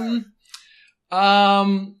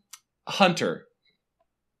Hunter.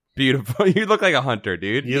 Beautiful. You look like a hunter,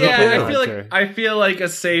 dude. I feel like a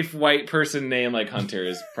safe white person name like Hunter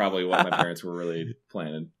is probably what my parents were really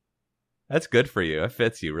planning. That's good for you. It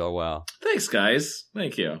fits you real well. Thanks, guys.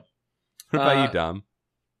 Thank you. What about you, Dom?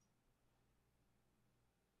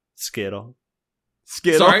 Skittle.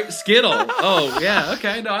 Sorry, Skittle. Oh, yeah.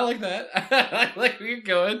 Okay. No, I like that. I like where you're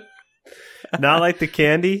going. Not like the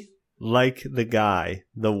candy, like the guy,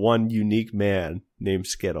 the one unique man named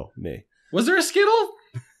Skittle. Me. Was there a Skittle?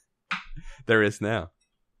 There is now.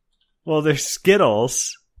 Well, there's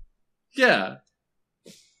Skittles. Yeah.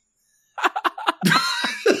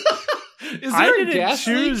 I didn't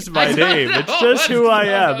choose my name. It's just who I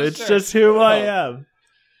am. It's just who I am.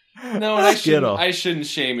 No, I shouldn't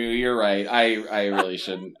shame you. You're right. I really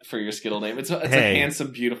shouldn't for your Skittle name. It's a handsome,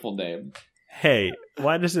 beautiful name. Hey,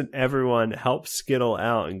 why doesn't everyone help Skittle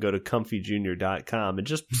out and go to comfyjunior.com and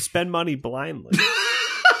just spend money blindly?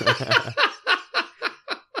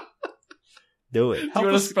 Do it. Do you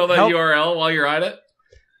want to spell that URL while you're at it?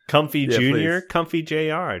 Comfy Junior, Comfy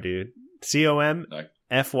JR, dude.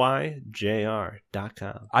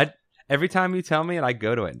 COMFYJR.com. Every time you tell me it, I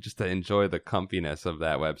go to it just to enjoy the comfiness of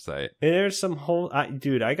that website. And there's some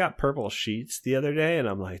dude, I got purple sheets the other day, and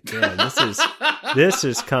I'm like, damn, this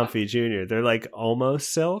is Comfy Junior. They're like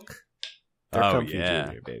almost silk. They're Comfy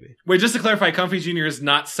Junior, baby. Wait, just to clarify, Comfy Junior is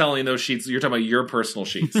not selling those sheets. You're talking about your personal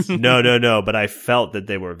sheets. No. But I felt that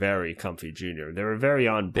they were very Comfy Junior. They were very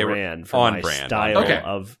on brand for my style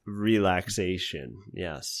of relaxation.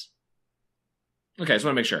 Yes. Okay, just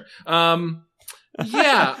want to make sure.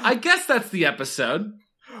 Yeah, I guess that's the episode.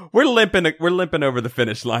 We're limping over the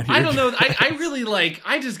finish line here. I don't know. I really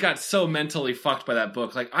I just got so mentally fucked by that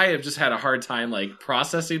book. Like, I have just had a hard time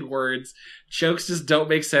processing words. Jokes just don't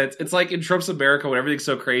make sense. It's like in Trump's America when everything's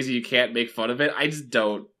so crazy you can't make fun of it. I just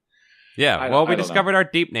don't. Yeah, we discovered our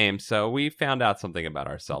deep name, so we found out something about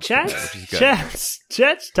ourselves.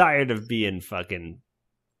 Chet's tired of being fucking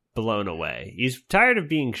blown away. He's tired of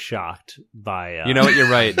being shocked by you know what, you're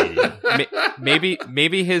right.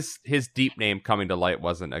 maybe his deep name coming to light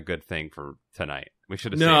wasn't a good thing for tonight. We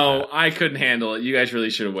should have saved that. I couldn't handle it. You guys really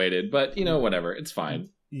should have waited, but whatever, it's fine.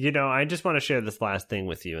 I just want to share this last thing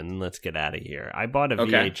with you, and then let's get out of here. I bought a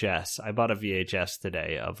VHS. I bought a VHS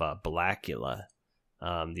today of Blackula,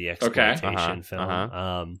 the exploitation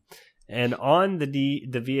film. And on the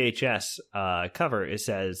VHS cover, it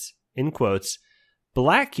says, in quotes,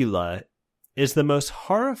 Blackula is the most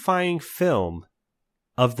horrifying film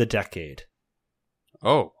of the decade.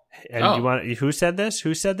 Oh. And who said this?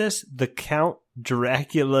 The Count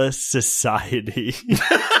Dracula Society.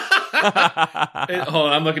 Hold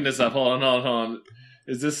on, I'm looking this up. Hold on.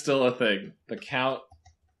 Is this still a thing? The Count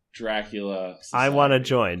Dracula Society. I want to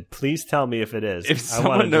join. Please tell me if it is. If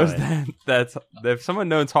someone knows if someone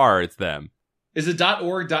knows horror, it's them. Is it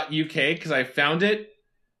 .org.uk? Because I found it,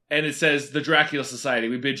 and it says the Dracula Society.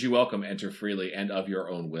 We bid you welcome. Enter freely and of your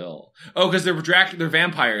own will. Oh, because they're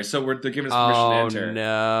vampires, so they're giving us permission to enter.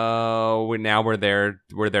 No, now we're there.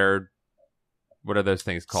 What are those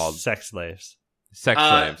things called? Sex slaves. Sex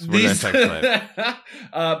slaves. We're their sex slaves.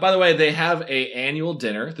 By the way, they have a annual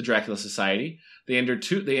dinner, the Dracula Society. They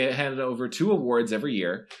hand over 2 awards every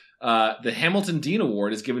year. The Hamilton Dean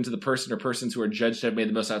Award is given to the person or persons who are judged to have made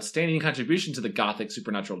the most outstanding contribution to the Gothic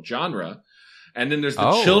supernatural genre. And then there's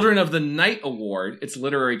the Children of the Night Award. Its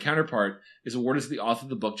literary counterpart is awarded to the author of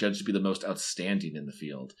the book judged to be the most outstanding in the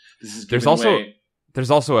field. This is there's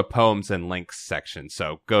also a poems and links section,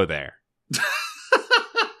 so go there.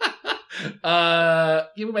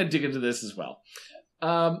 We might dig into this as well.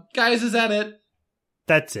 Guys, is that it?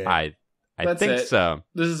 That's it. I think so.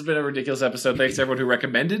 This has been a ridiculous episode. Thanks to everyone who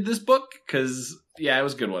recommended this book, because, yeah, it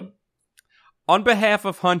was a good one. On behalf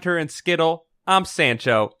of Hunter and Skittle, I'm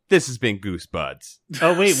Sancho. This has been Goosebuds.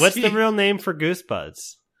 Oh, wait, what's the real name for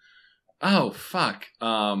Goosebuds? Oh, fuck.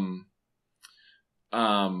 Monkey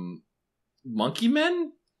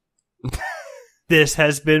Men? This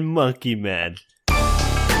has been Monkey Men.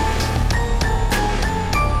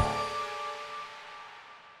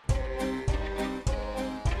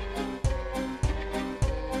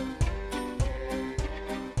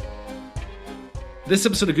 This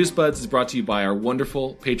episode of Goosebuds is brought to you by our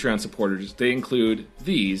wonderful Patreon supporters. They include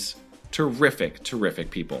these terrific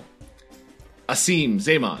people. Asim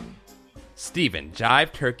Zaman. Stephen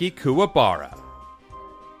Jive Turkey Kuwabara.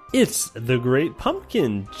 It's the Great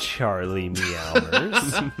Pumpkin, Charlie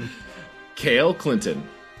Meowers. Kale Clinton.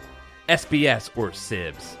 SBS or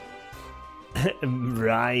Sibs.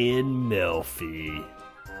 Ryan Melfi.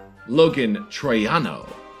 Logan Troiano.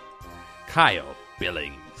 Kyle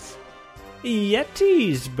Billings.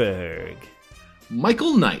 Gettysburg.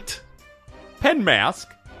 Michael Knight. Pen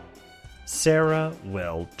Mask. Sarah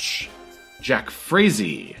Welch. Jack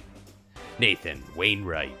Frazee. Nathan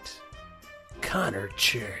Wainwright. Connor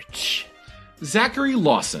Church. Zachary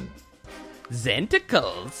Lawson.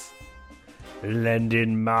 Zenticles.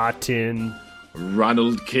 Lyndon Martin.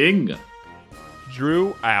 Ronald King.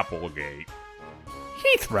 Drew Applegate.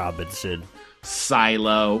 Heath Robinson.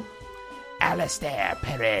 Silo. Alistair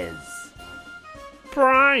Perez.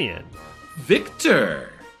 Brian.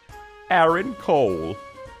 Victor. Aaron Cole.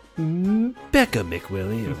 Becca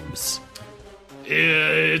McWilliams.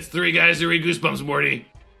 It's 3 guys who read Goosebumps, Morty.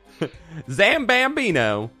 Zam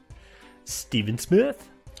Bambino. Stephen Smith.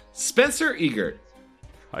 Spencer Egert.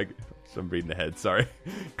 I'm reading ahead, sorry.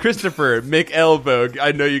 Christopher McElvogue.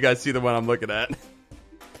 I know you guys see the one I'm looking at.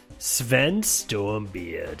 Sven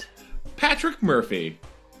Stormbeard. Patrick Murphy.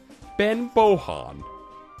 Ben Bohan.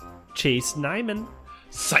 Chase Nyman.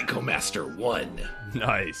 Psychomaster 1.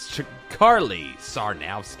 Nice. Carly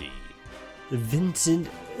Sarnowski. Vincent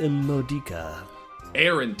Modica.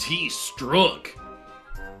 Aaron T. Strunk.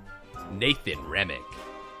 Nathan Remick.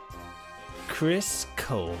 Chris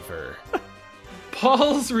Culver.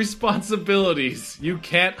 Paul's Responsibilities. You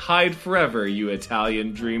can't hide forever, you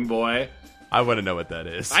Italian dream boy. I want to know what that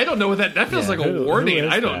is. I don't know what that feels like a warning.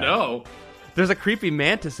 I don't know. There's a creepy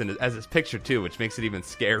mantis as his picture, too, which makes it even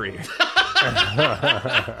scarier.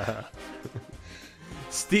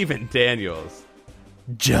 Stephen Daniels.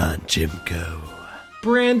 John Jimko.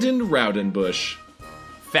 Brandon Rowdenbush.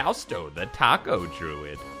 Fausto the Taco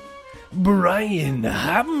Druid. Brian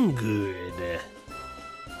Hamgood.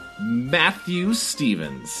 Matthew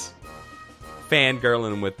Stevens.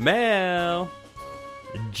 Fangirling with Mel.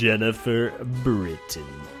 Jennifer Britton.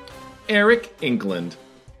 Eric England.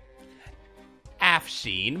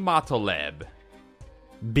 Afshin Matoleb.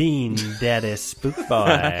 Bean Daddy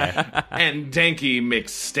Spookboy. And Danky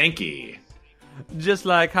McStanky. Just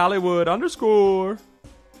like Hollywood _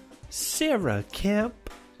 Sarah Kemp.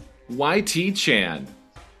 YT Chan.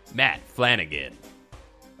 Matt Flanagan.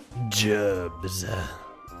 Jubs.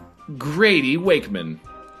 Grady Wakeman.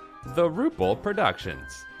 The Rupel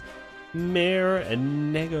Productions. Mayor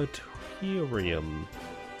Negotorium.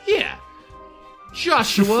 Yeah.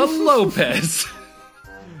 Joshua Lopez.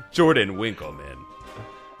 Jordan Winkleman.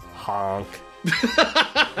 Honk.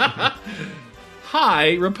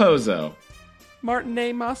 Hi, Raposo. Martin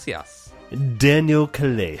A. Macias. Daniel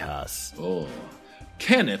Callejas. Oh.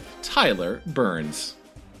 Kenneth Tyler Burns.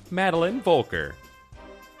 Madeline Volker.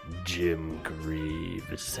 Jim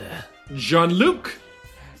Greaves. Jean-Luc.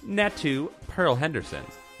 Natu Pearl Henderson.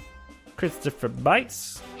 Christopher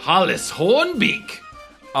Bites. Hollis Hornbeak.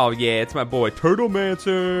 Oh yeah, it's my boy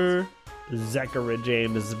Turtlemancer. Zachary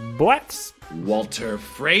James Boyce, Walter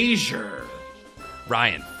Frazier,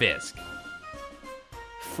 Ryan Fisk,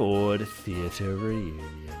 Ford Theater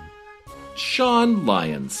Reunion, Sean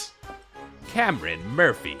Lyons, Cameron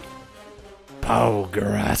Murphy, Paul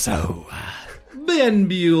Grasso, Ben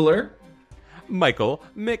Bueller, Michael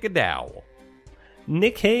McDowell,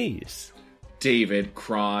 Nick Hayes, David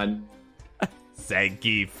Cron,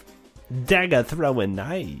 Zangief, Dagger Throwing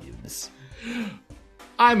Knives,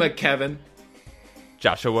 I'm a Kevin,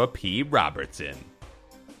 Joshua P. Robertson,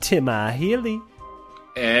 Timma Healy,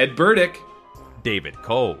 Ed Burdick, David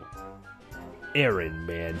Cole, Aaron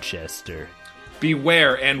Manchester,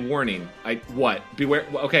 Beware and warning. Beware.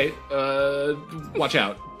 Okay, watch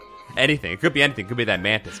out. anything. It could be anything. It could be that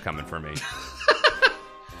mantis coming for me.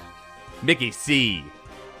 Mickey C,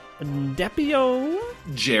 Depio,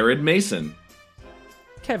 Jared Mason,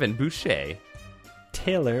 Kevin Boucher,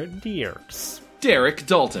 Taylor Dierks, Derek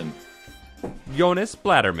Dalton, Jonas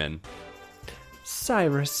Blatterman,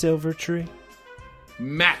 Cyrus Silvertree,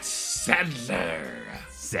 Matt Sadler,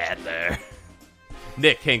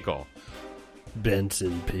 Nick Hinkle,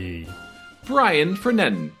 Benson P, Brian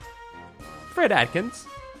Fernetten, Fred Atkins,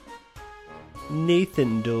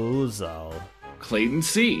 Nathan Dolezal, Clayton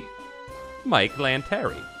C, Mike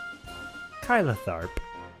Lanteri, Kyla Tharp,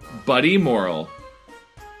 Buddy Morrill,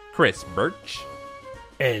 Chris Birch,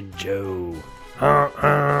 and Joe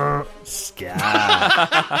Sky.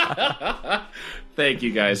 Thank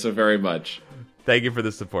you guys so very much. Thank you for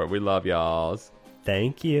the support. We love y'all.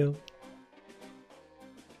 Thank you.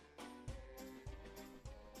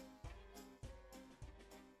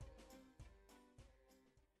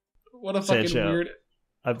 What a fucking Sancho, weird...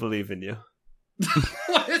 I believe in you.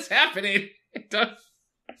 What is happening?